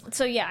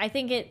So yeah, I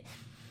think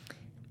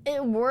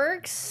it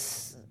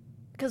works.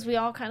 Because we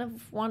all kind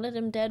of wanted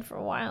him dead for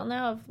a while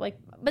now.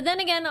 But then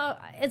again,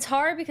 it's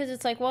hard because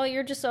it's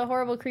you're just a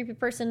horrible, creepy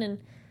person.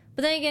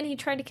 But then again,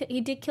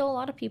 he did kill a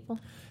lot of people.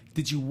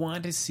 Did you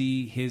want to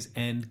see his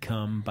end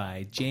come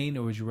by Jane,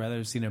 or would you rather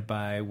have seen it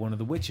by one of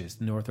the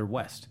witches, north or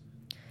west?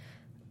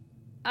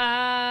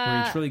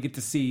 Where you truly get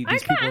to see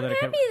these people I'm that are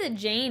happy that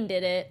Jane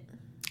did it.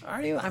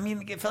 Are you? I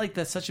mean, it felt like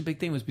that's such a big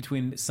thing was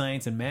between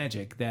science and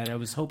magic that I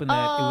was hoping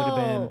that it would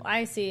have been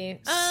I see.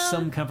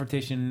 some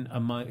confrontation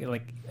among,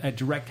 a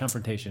direct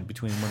confrontation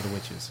between one of the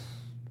witches.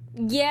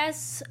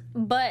 Yes,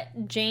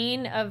 but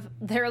Jane, of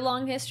their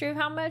long history of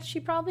how much she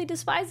probably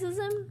despises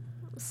him,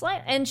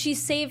 and she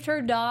saved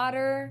her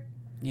daughter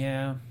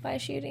Yeah. by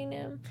shooting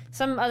him.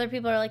 Some other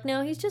people are like,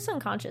 no, he's just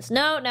unconscious.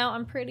 No,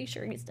 I'm pretty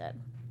sure he's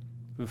dead.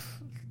 Oof.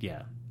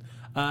 Yeah.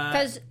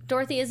 Because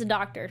Dorothy is a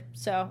doctor,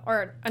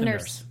 or a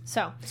nurse.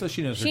 So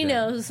she knows. She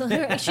knows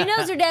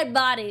her dead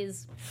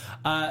bodies.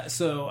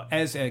 So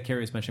as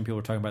Carrie has mentioned, people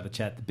were talking about the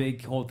chat. The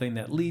big whole thing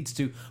that leads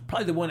to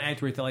probably the one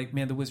act where they're like,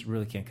 man, the wizard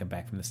really can't come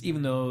back from this,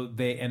 even though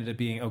they ended up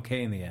being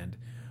okay in the end.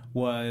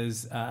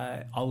 Was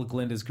all of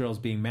Glinda's girls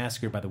being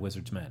massacred by the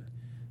wizard's men,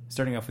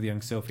 starting off with young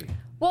Sophie.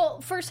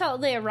 Well, first how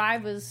they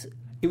arrived was.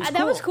 That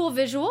cool. was cool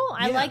visual.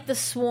 I Yeah. like the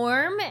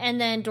swarm,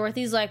 and then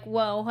Dorothy's like,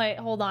 whoa, wait,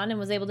 hold on, and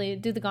was able to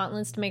do the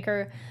gauntlets to make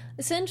her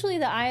essentially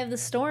the eye of the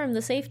storm,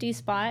 the safety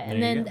spot.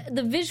 And There you then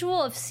the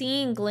visual of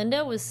seeing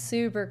Glinda was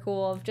super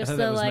cool. Of just I thought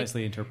the that was like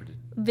nicely interpreted.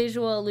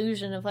 visual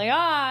illusion of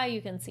like,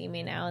 you can see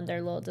me now, and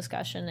their little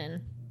discussion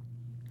and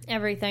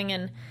everything.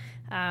 And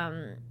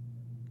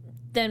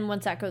then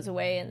once that goes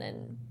away,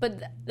 but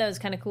that was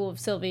kind of cool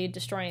of Sylvie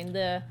destroying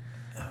the.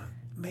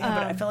 Man,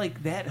 but I felt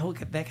like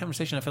that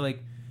conversation. I felt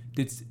like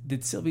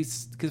did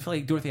Sylvie's, because I felt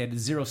like Dorothy had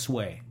zero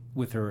sway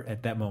with her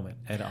at that moment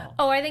at all.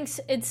 Oh, I think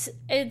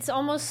it's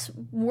almost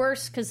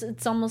worse because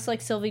it's almost like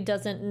Sylvie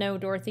doesn't know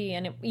Dorothy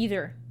and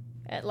either.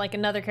 Like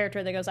another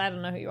character that goes, I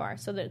don't know who you are,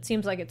 so that it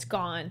seems like it's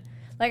gone.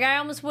 Like I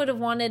almost would have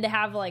wanted to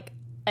have like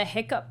a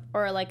hiccup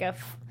or like a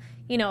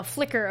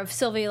flicker of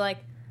Sylvie like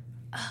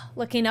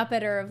looking up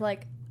at her of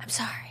like, I'm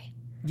sorry.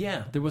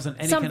 Yeah, there wasn't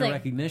any Something. kind of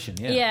recognition.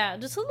 Yeah,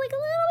 just like a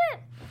little bit.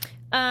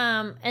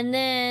 And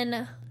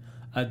then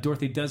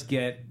Dorothy does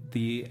get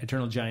the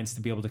Eternal Giants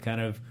to be able to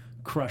kind of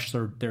crush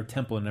their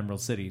temple in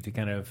Emerald City to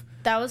kind of.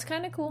 that was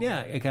kind of cool. Yeah,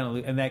 it kind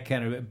of, and that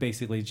kind of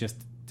basically just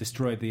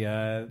destroyed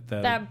the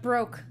That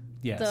broke.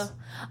 Yes.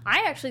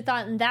 I actually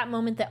thought in that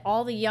moment that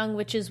all the young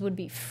witches would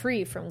be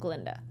free from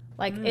Glinda.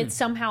 Like it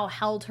somehow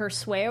held her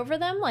sway over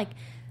them. Like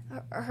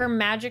her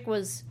magic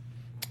was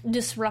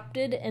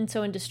disrupted, and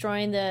so in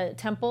destroying the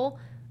temple,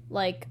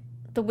 like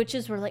the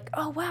witches were like,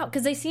 "Oh wow,"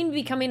 because they seemed to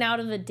be coming out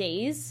of a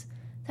daze.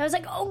 So I was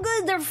like, "Oh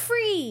good, they're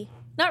free."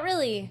 Not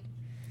really.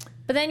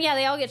 But then, yeah,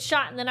 they all get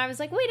shot, and then I was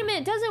like, wait a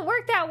minute, it doesn't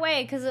work that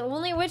way, because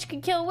only a witch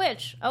can kill a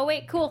witch. Oh,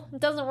 wait, cool, it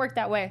doesn't work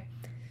that way.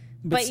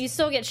 But you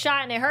still get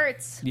shot, and it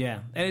hurts. Yeah,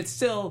 and it's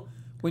still,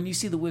 when you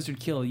see the wizard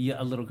kill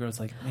a little girl, it's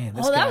like, man,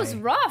 this guy. That was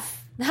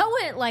rough. That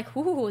went like,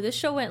 ooh, this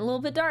show went a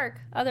little bit dark.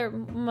 Other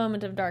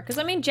moment of dark. Because,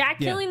 I mean, Jack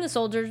killing the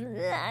soldiers,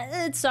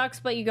 it sucks,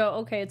 but you go,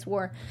 okay, it's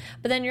war.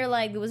 But then you're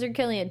like, the wizard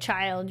killing a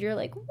child, you're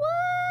like, what?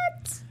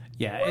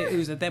 Yeah, it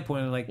was at that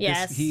point, like,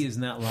 Yes. he is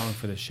not long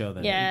for the show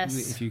then.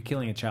 Yes. If you're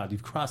killing a child,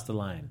 you've crossed the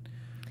line.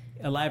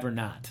 Alive or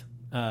not.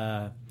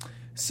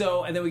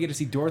 So, and then we get to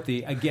see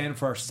Dorothy again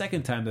for our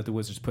second time that the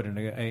wizard's put in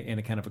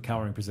a kind of a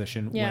cowering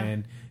position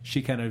when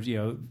she kind of,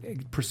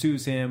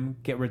 pursues him,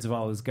 get rid of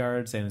all his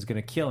guards, and is going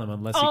to kill him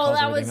unless he calls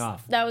everything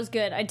off. That was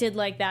good. I did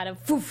like that.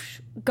 Of whoosh,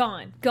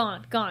 gone.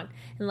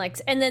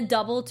 And then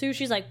double too.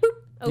 She's like, boop,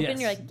 open. Yes.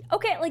 You're like,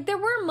 okay. Like there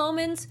were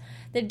moments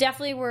that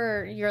definitely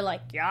were, you're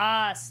like,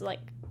 yes, like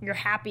you're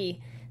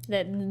happy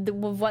that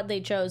with what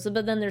they chose.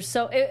 But then there's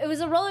it was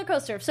a roller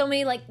coaster of so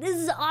many like, this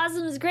is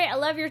awesome, this is great, I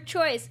love your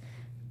choice.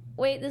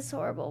 Wait, this is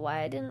horrible.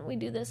 Why didn't we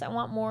do this? I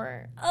want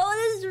more. Oh,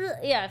 this is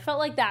really... Yeah, it felt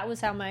like that was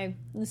how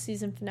the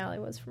season finale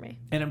was for me.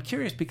 And I'm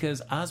curious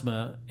because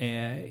Ozma,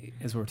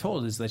 as we're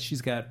told, is that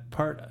she's got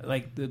part,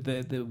 like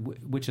the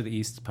Witch of the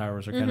East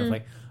powers are kind of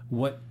like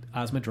what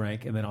Ozma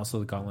drank, and then also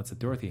the gauntlets that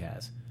Dorothy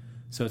has.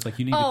 So it's like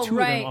you need the two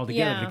of them all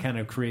together to kind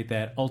of create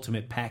that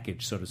ultimate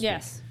package, so to speak.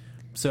 Yes.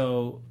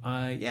 So,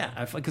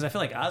 because I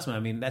feel like Ozma, I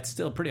mean, that's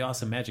still pretty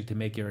awesome magic to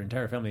make your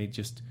entire family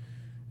just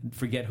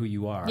forget who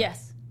you are.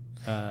 Yes.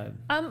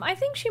 I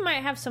think she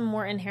might have some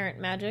more inherent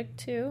magic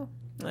too.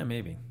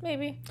 Maybe.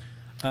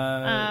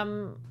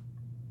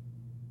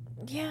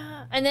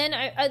 Yeah, and then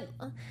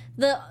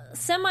the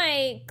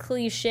semi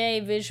cliche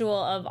visual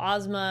of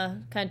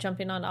Ozma, kind of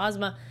jumping on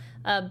Ozma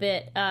a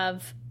bit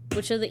of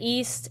Witch of the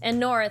East and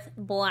North,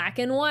 black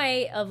and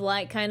white of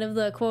like kind of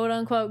the quote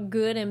unquote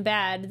good and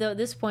bad. Though at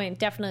this point,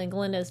 definitely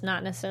Glinda is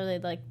not necessarily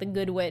like the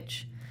good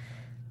witch.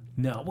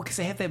 No, well, because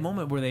they have that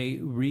moment where they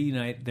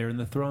reunite. They're in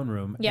the throne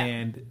room,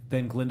 and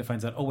then Glinda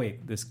finds out, oh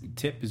wait, this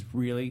tip is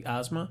really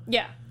Ozma.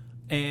 Yeah.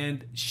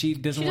 And she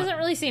doesn't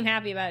really seem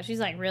happy about it. She's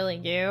like, really,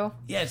 you?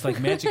 Yeah, it's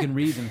like magic and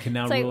reason can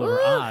now like, rule over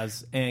ooh.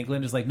 Oz. And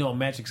Glinda's like, no,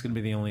 magic's going to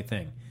be the only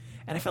thing.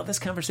 And I felt this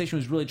conversation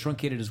was really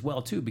truncated as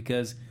well, too,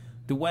 because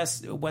the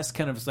West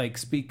kind of like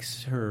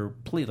speaks her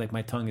plea, like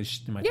my tongue is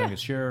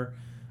sure.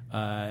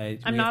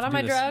 I'm not on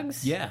my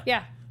drugs. Yeah.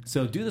 Yeah.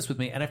 So do this with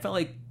me. And I felt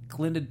like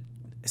Glinda,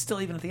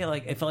 still even at the end,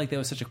 like, I felt like that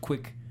was such a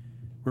quick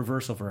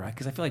reversal for her,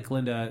 because I feel like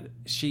Glinda,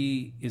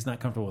 she is not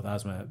comfortable with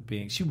Ozma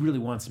she really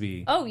wants to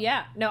be. Oh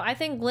yeah, no, I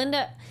think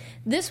Glinda.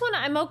 This one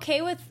I'm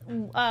okay with.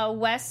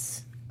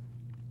 Wes'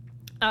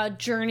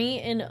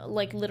 journey in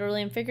like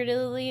literally and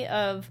figuratively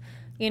of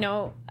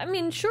I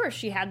mean, sure,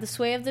 she had the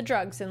sway of the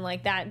drugs, and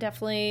like that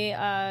definitely,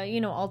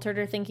 altered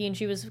her thinking.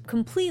 She was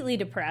completely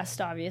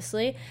depressed,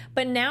 obviously,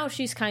 but now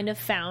she's kind of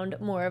found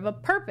more of a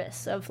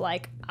purpose of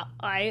like,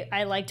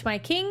 I liked my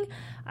king.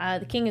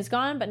 The king is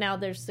gone, but now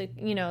there's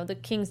the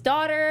king's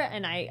daughter,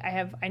 and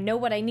I know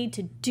what I need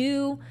to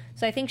do.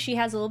 So I think she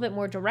has a little bit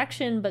more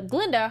direction. But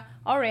Glinda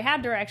already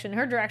had direction.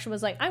 Her direction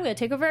was like, I'm going to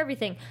take over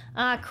everything.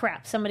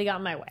 Crap, somebody got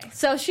in my way.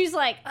 So she's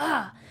like,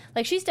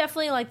 like she's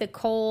definitely like the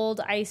cold,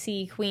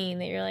 icy queen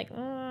that you're like,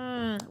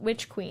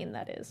 which queen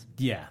that is.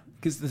 Yeah,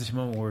 because there's a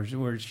moment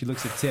where she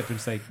looks at Tip and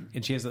it's like,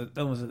 and she has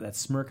almost that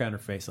smirk on her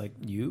face, like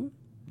you.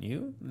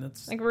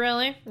 That's like,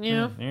 really?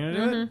 You're gonna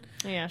do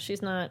it? Yeah,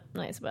 she's not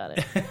nice about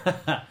it.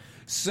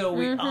 So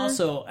we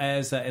also,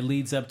 as it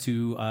leads up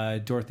to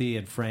Dorothy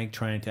and Frank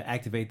trying to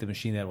activate the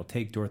machine that will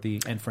take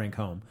Dorothy and Frank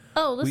home.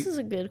 Oh, this is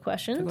a good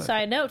question.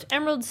 Side note,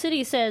 Emerald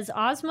City says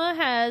Ozma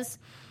has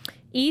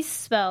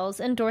East spells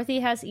and Dorothy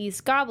has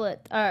East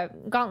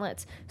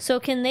gauntlets. So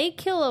can they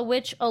kill a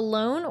witch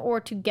alone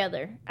or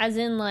together? As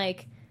in,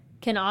 like,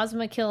 can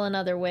Ozma kill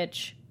another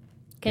witch?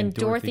 Can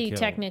Dorothy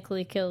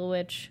technically kill a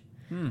witch?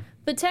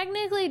 But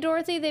technically,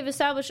 Dorothy, they've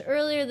established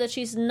earlier that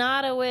she's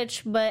not a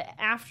witch, but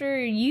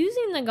after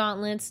using the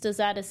gauntlets, does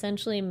that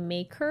essentially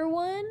make her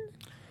one?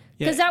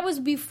 Because that was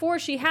before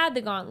she had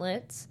the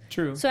gauntlets.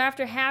 True. So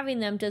after having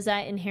them, does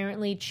that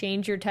inherently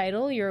change your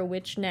title? You're a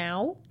witch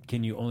now?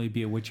 Can you only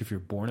be a witch if you're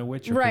born a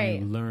witch, or right.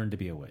 can you learn to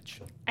be a witch?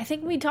 I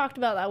think we talked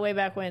about that way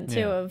back when,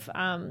 too, of...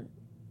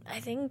 I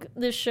think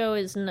this show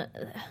is...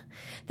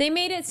 They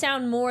made it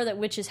sound more that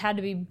witches had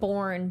to be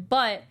born,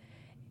 but...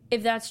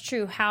 If that's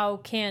true,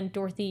 how can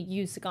Dorothy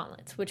use the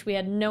gauntlets? Which we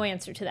had no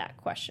answer to that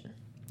question.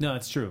 No,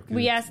 it's true.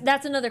 We asked.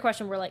 That's another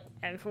question. We're like,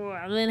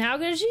 then how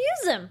can she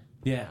use them?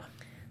 Yeah.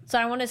 So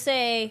I want to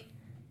say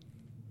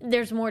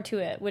there's more to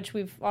it, which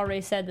we've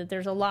already said that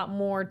there's a lot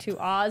more to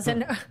Oz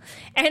and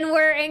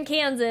we're in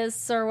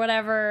Kansas or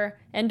whatever,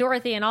 and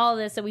Dorothy and all of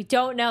this that we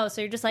don't know.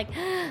 So you're just like,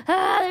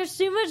 there's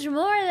too much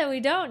more that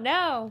we don't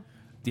know.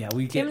 Yeah,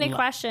 we get too many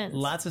questions.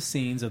 Lots of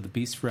scenes of the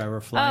Beast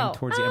Forever flying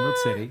towards the Emerald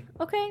City.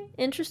 Okay,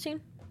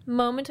 interesting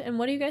moment. And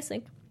what do you guys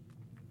think?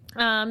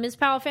 Ms.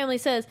 Powell family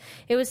says,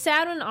 it was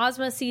sad when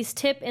Ozma sees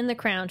Tip in the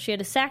crown. She had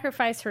to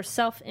sacrifice her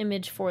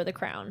self-image for the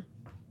crown.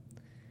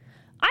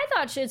 I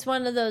thought it's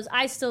one of those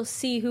I still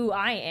see who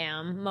I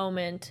am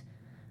moment.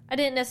 I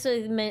didn't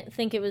necessarily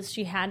think it was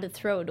she had to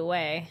throw it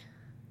away.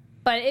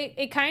 But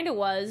it kind of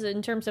was,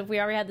 in terms of we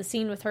already had the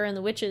scene with her and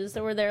the witches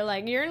that were there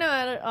like, you're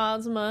not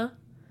Ozma.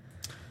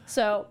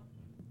 So...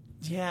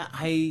 Yeah,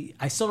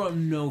 I still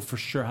don't know for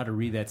sure how to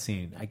read that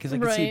scene, because I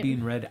can see it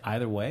being read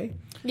either way.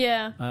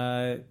 Yeah.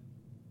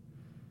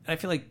 I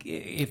feel like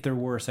if there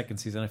were a second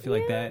season, I feel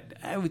like that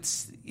I would,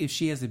 if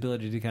she has the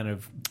ability to kind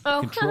of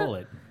control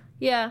it.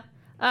 Yeah.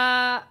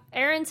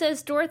 Aaron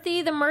says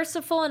Dorothy the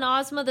merciful and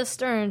Ozma the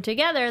stern,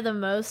 together the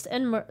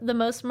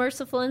most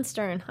merciful and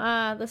stern.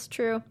 That's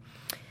true.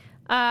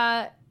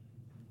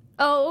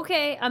 Oh,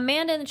 okay.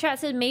 Amanda in the chat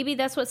said maybe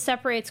that's what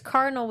separates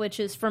cardinal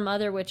witches from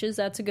other witches.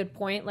 That's a good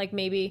point. Like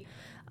maybe,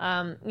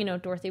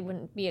 Dorothy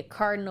wouldn't be a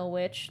cardinal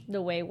witch the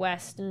way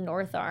West and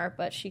North are,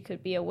 but she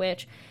could be a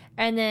witch.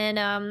 And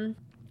then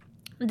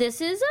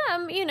this is,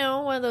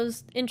 one of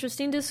those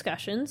interesting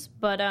discussions.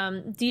 But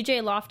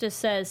DJ Loftus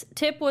says,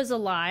 Tip was a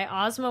lie.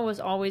 Ozma was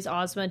always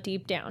Ozma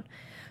deep down.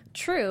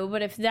 True,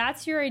 but if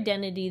that's your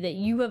identity that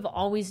you have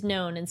always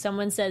known and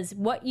someone says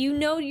what you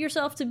know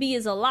yourself to be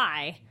is a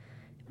lie...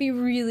 be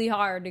really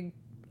hard to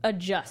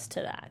adjust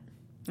to that.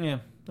 Yeah,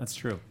 that's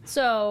true.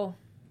 So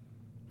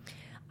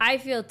I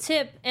feel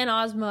Tip and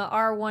Ozma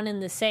are one and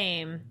the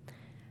same.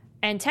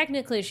 And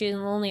technically she's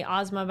only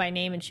Ozma by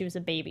name and she was a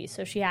baby,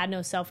 so she had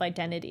no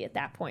self-identity at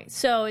that point.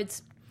 So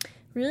it's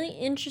really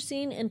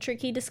interesting and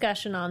tricky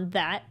discussion on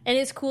that. And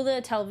it's cool that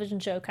a television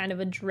show kind of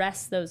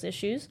addressed those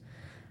issues.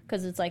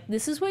 Because it's like,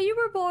 this is what you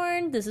were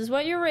born, this is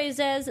what you're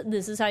raised as,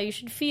 this is how you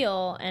should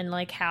feel. And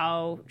like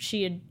how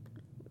she had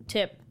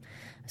Tip...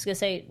 I was going to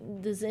say,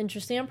 this is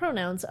interesting on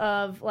pronouns,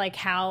 of like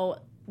how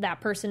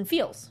that person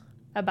feels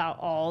about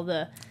all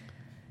the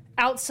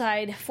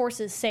outside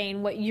forces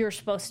saying what you're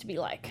supposed to be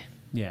like.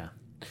 Yeah.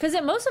 Because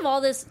most of all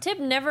this, Tip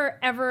never,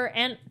 ever,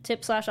 and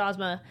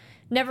Tip/Ozma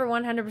never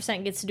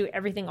 100% gets to do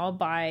everything all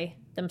by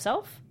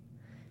themselves.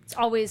 It's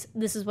always,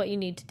 this is what you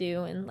need to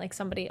do, and like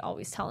somebody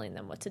always telling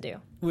them what to do.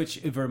 Which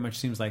it very much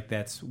seems like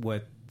that's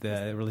what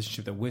the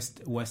relationship that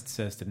West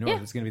says to North.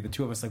 Yeah. It's going to be the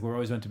two of us, like we're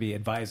always meant to be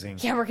advising.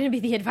 Yeah, we're going to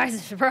be the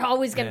advisors. We're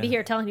always going to be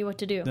here telling you what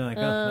to do. They're like,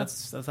 that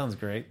sounds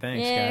great.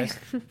 Thanks,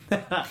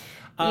 guys.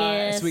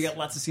 So we got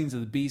lots of scenes of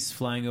the Beast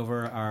flying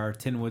over our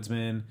Tin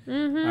Woodsman,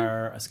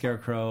 our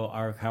Scarecrow,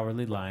 our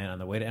Cowardly Lion on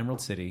the way to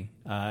Emerald City.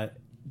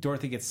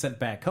 Dorothy gets sent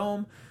back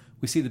home.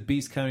 We see the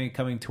Beast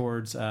coming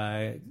towards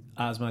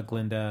Ozma,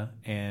 Glinda,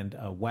 and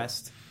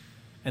West.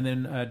 And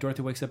then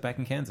Dorothy wakes up back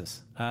in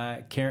Kansas.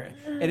 And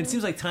it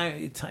seems like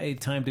time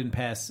didn't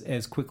pass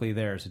as quickly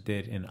there as it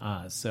did in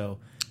Oz. So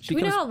Do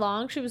we know how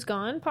long she was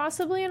gone,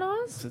 possibly, in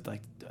Oz? Was it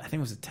like, I think it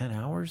was 10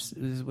 hours?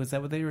 Was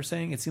that what they were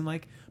saying? It seemed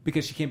like,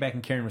 because she came back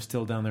and Karen was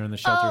still down there in the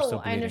shelter, still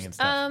bleeding and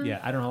stuff. Yeah,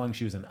 I don't know how long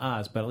she was in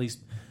Oz, but at least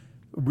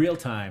real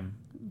time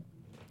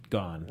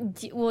gone.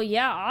 Well,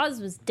 yeah,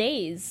 Oz was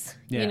days.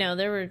 Yeah. You know,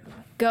 there were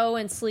go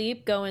and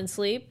sleep.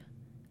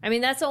 I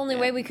mean, that's the only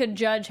way we could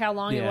judge how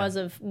long it was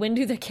of when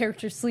do the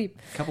characters sleep.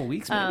 A couple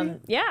weeks, maybe?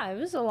 Yeah, it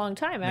was a long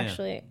time,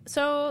 actually. Yeah.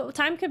 So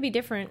time could be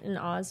different in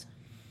Oz.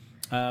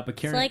 But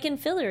Karen, it's like in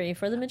Fillory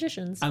for the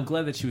magicians. I'm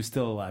glad that she was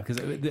still alive, because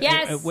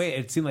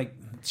it seemed like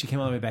she came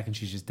all the way back and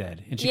she's just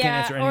dead. And she can't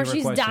answer any of her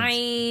questions. Or she's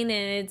dying,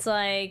 and it's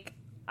like,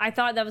 I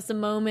thought that was the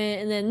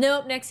moment, and then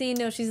nope, next thing you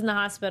know, she's in the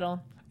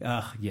hospital.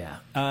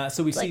 Yeah.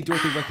 So we see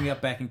Dorothy waking up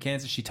back in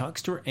Kansas. She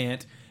talks to her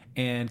aunt,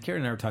 and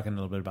Karen and I were talking a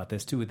little bit about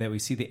this too. That we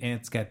see the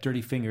aunt's got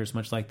dirty fingers,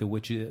 much like the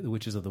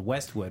witches of the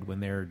Westwood when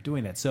they're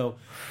doing that. So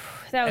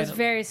that was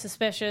very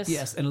suspicious.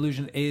 Yes, an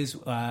illusion is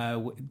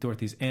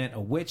Dorothy's aunt a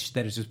witch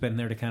that has just been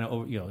there to kind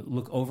of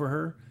look over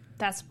her.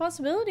 That's a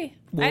possibility.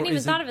 I hadn't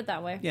even thought of it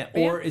that way. Yeah,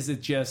 or is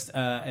it just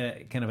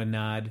kind of a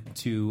nod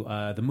to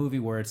the movie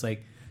where it's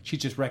like she's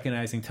just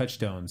recognizing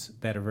touchstones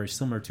that are very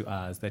similar to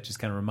Oz, that just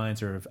kind of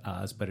reminds her of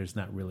Oz, but it's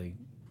not really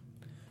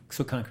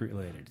so concrete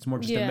related. It's more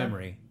just a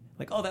memory.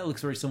 Like, oh, that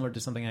looks very similar to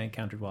something I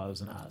encountered while I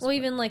was in Oz. Well,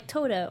 even like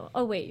Toto.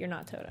 Oh, wait, you're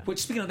not Toto. Which,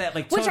 speaking of that,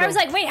 like Toto... Which I was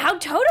like, wait,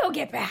 how'd Toto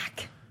get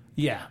back?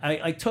 Yeah,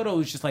 like Toto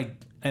was just like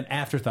an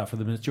afterthought for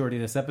the majority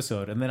of this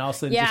episode. And then all of a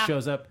sudden just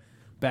shows up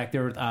back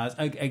there with Oz,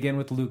 again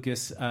with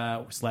Lucas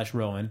 /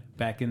 Rowan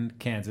back in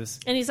Kansas.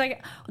 And he's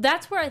like,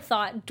 that's where I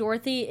thought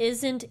Dorothy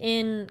isn't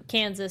in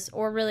Kansas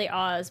or really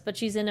Oz, but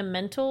she's in a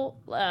mental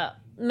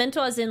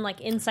as in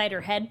like inside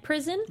her head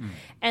prison.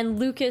 And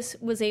Lucas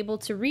was able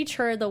to reach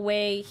her the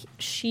way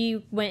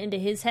she went into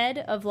his head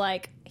of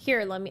like,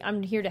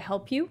 I'm here to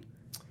help you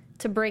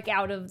to break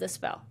out of the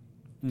spell.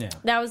 Yeah.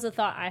 That was the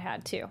thought I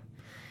had too.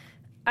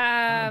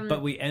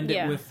 But we end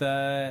it with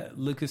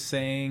Lucas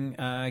saying,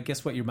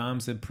 guess what? Your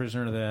mom's a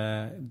prisoner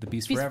of the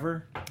beast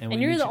forever.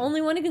 And you're the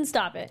only one who can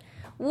stop it.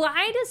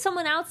 Why does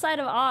someone outside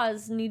of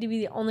Oz need to be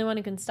the only one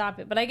who can stop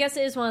it? But I guess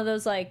it is one of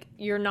those, like,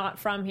 you're not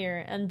from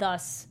here, and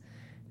thus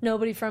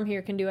nobody from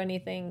here can do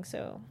anything,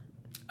 so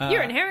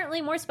you're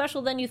inherently more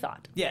special than you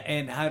thought. Yeah,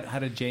 and how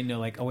did Jane know,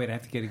 like, oh, wait, I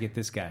have to get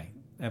this guy.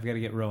 I've got to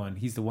get Rowan.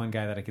 He's the one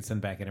guy that I could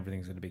send back and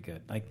everything's going to be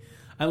good. Like,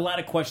 a lot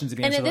of questions to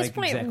be answered. And at this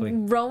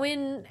point,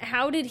 Rowan,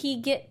 how did he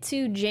get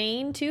to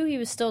Jane, too? He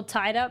was still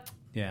tied up?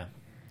 Yeah.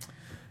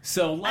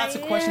 So lots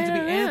of questions to be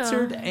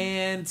answered,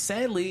 and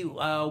sadly,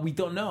 we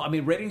don't know. I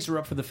mean, ratings are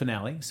up for the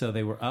finale, so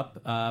they were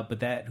up,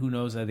 but that, who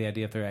knows the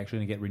idea if they're actually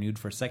going to get renewed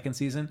for a second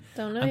season.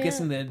 Don't know I'm yet.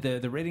 guessing that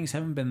the ratings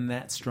haven't been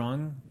that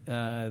strong.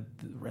 The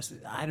rest,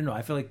 I don't know.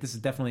 I feel like this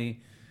is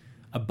definitely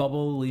a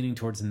bubble leaning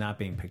towards not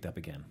being picked up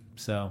again.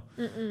 So,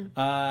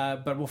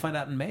 but we'll find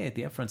out in May at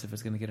the upfronts if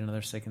it's going to get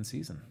another second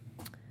season.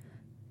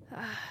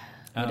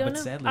 I don't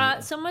know.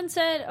 Sadly, someone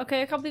said, a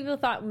couple people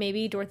thought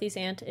maybe Dorothy's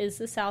aunt is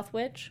the South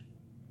Witch.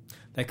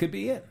 That could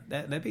be it.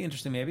 That'd be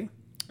interesting, maybe.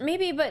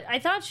 Maybe, but I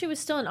thought she was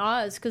still in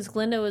Oz because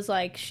Glinda was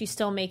like, she's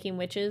still making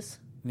witches.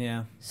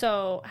 Yeah.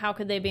 So how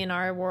could they be in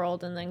our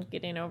world and then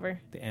getting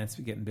over? The aunt's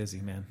getting busy,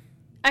 man.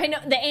 I know.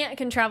 The aunt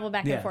can travel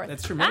back and forth.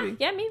 That's true, maybe.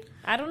 Yeah, maybe.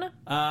 I don't know.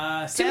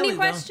 Too many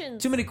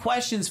questions. Too many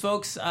questions,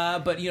 folks.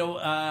 But,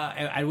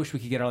 I wish we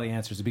could get all the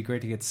answers. It'd be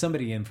great to get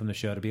somebody in from the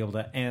show to be able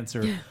to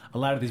answer a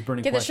lot of these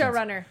burning questions. Get the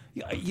showrunner.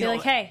 Be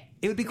like, hey.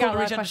 It would be cool to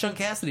reach out to Sean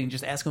Cassidy and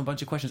just ask him a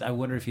bunch of questions. I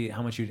wonder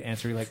how much you'd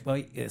answer. You're like,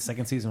 well,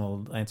 second season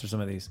we'll answer some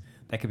of these.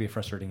 That could be a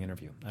frustrating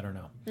interview. I don't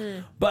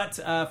know. But,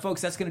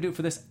 folks, that's going to do it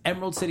for this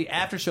Emerald City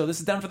After Show. This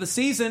is done for the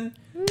season.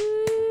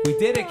 We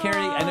did it, Carrie.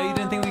 I know you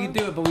didn't think we could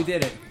do it, but we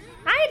did it.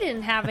 I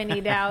didn't have any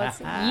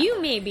doubts.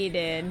 You maybe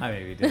did. I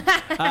maybe did.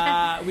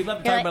 We'd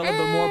love to talk about it a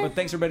little bit more, but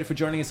thanks everybody for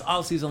joining us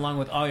all season long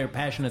with all your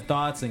passionate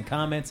thoughts and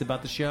comments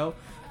about the show.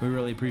 We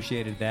really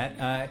appreciated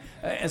that.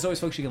 As always,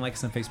 folks, you can like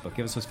us on Facebook.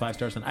 Give us those 5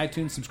 stars on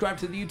iTunes. Subscribe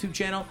to the YouTube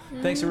channel.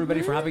 Thanks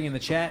everybody for hopping in the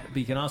chat. But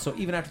you can also,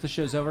 even after the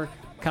show's over,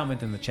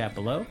 comment in the chat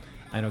below.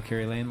 I know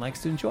Carrie Lane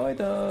likes to enjoy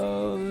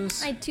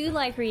those. I do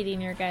like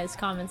reading your guys'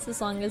 comments as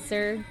long as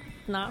they're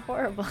not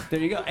horrible. There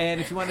you go.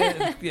 And if you want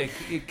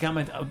to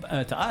comment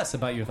to us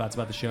about your thoughts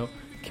about the show,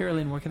 Carrie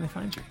Lane, where can they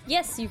find you?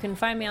 Yes, you can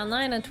find me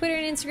online on Twitter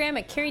and Instagram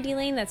at Carrie D.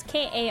 Lane. That's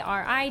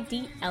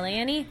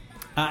Karidlane.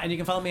 And you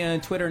can follow me on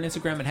Twitter and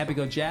Instagram at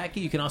HappyGoJackie.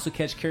 You can also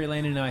catch Carrie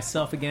Lane and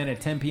myself again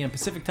at 10 p.m.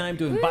 Pacific Time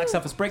doing Box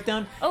Office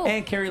Breakdown.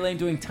 And Carrie Lane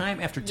doing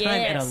Time After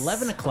Time at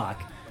 11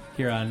 o'clock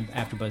here on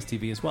AfterBuzz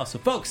TV as well. So,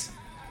 folks,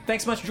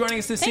 thanks so much for joining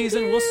us this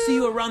season. We'll see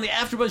you around the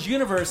AfterBuzz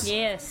universe.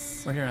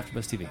 Yes. We're here on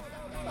AfterBuzz TV.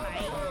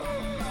 Bye.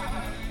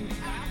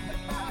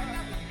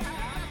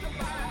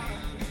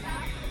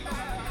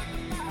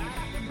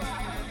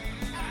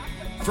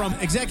 From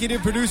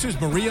executive producers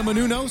Maria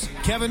Menounos,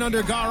 Kevin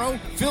Undergaro,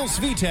 Phil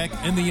Svitek,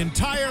 and the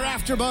entire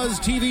AfterBuzz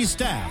TV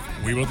staff,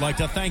 we would like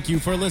to thank you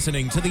for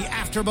listening to the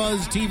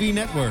AfterBuzz TV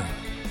network.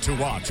 To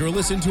watch or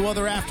listen to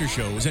other after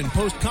shows and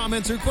post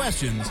comments or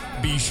questions,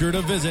 be sure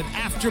to visit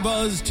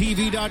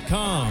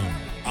AfterBuzzTV.com.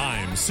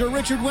 I'm Sir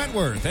Richard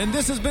Wentworth, and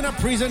this has been a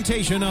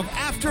presentation of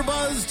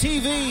AfterBuzz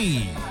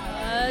TV.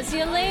 See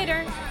you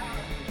later.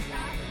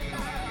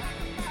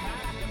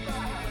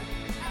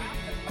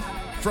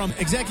 From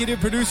executive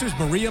producers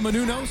Maria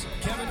Menounos,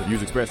 Kevin... The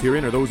views expressed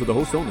herein are those of the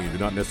hosts only and do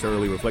not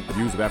necessarily reflect the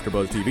views of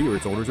AfterBuzz TV or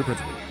its owners or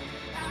principals.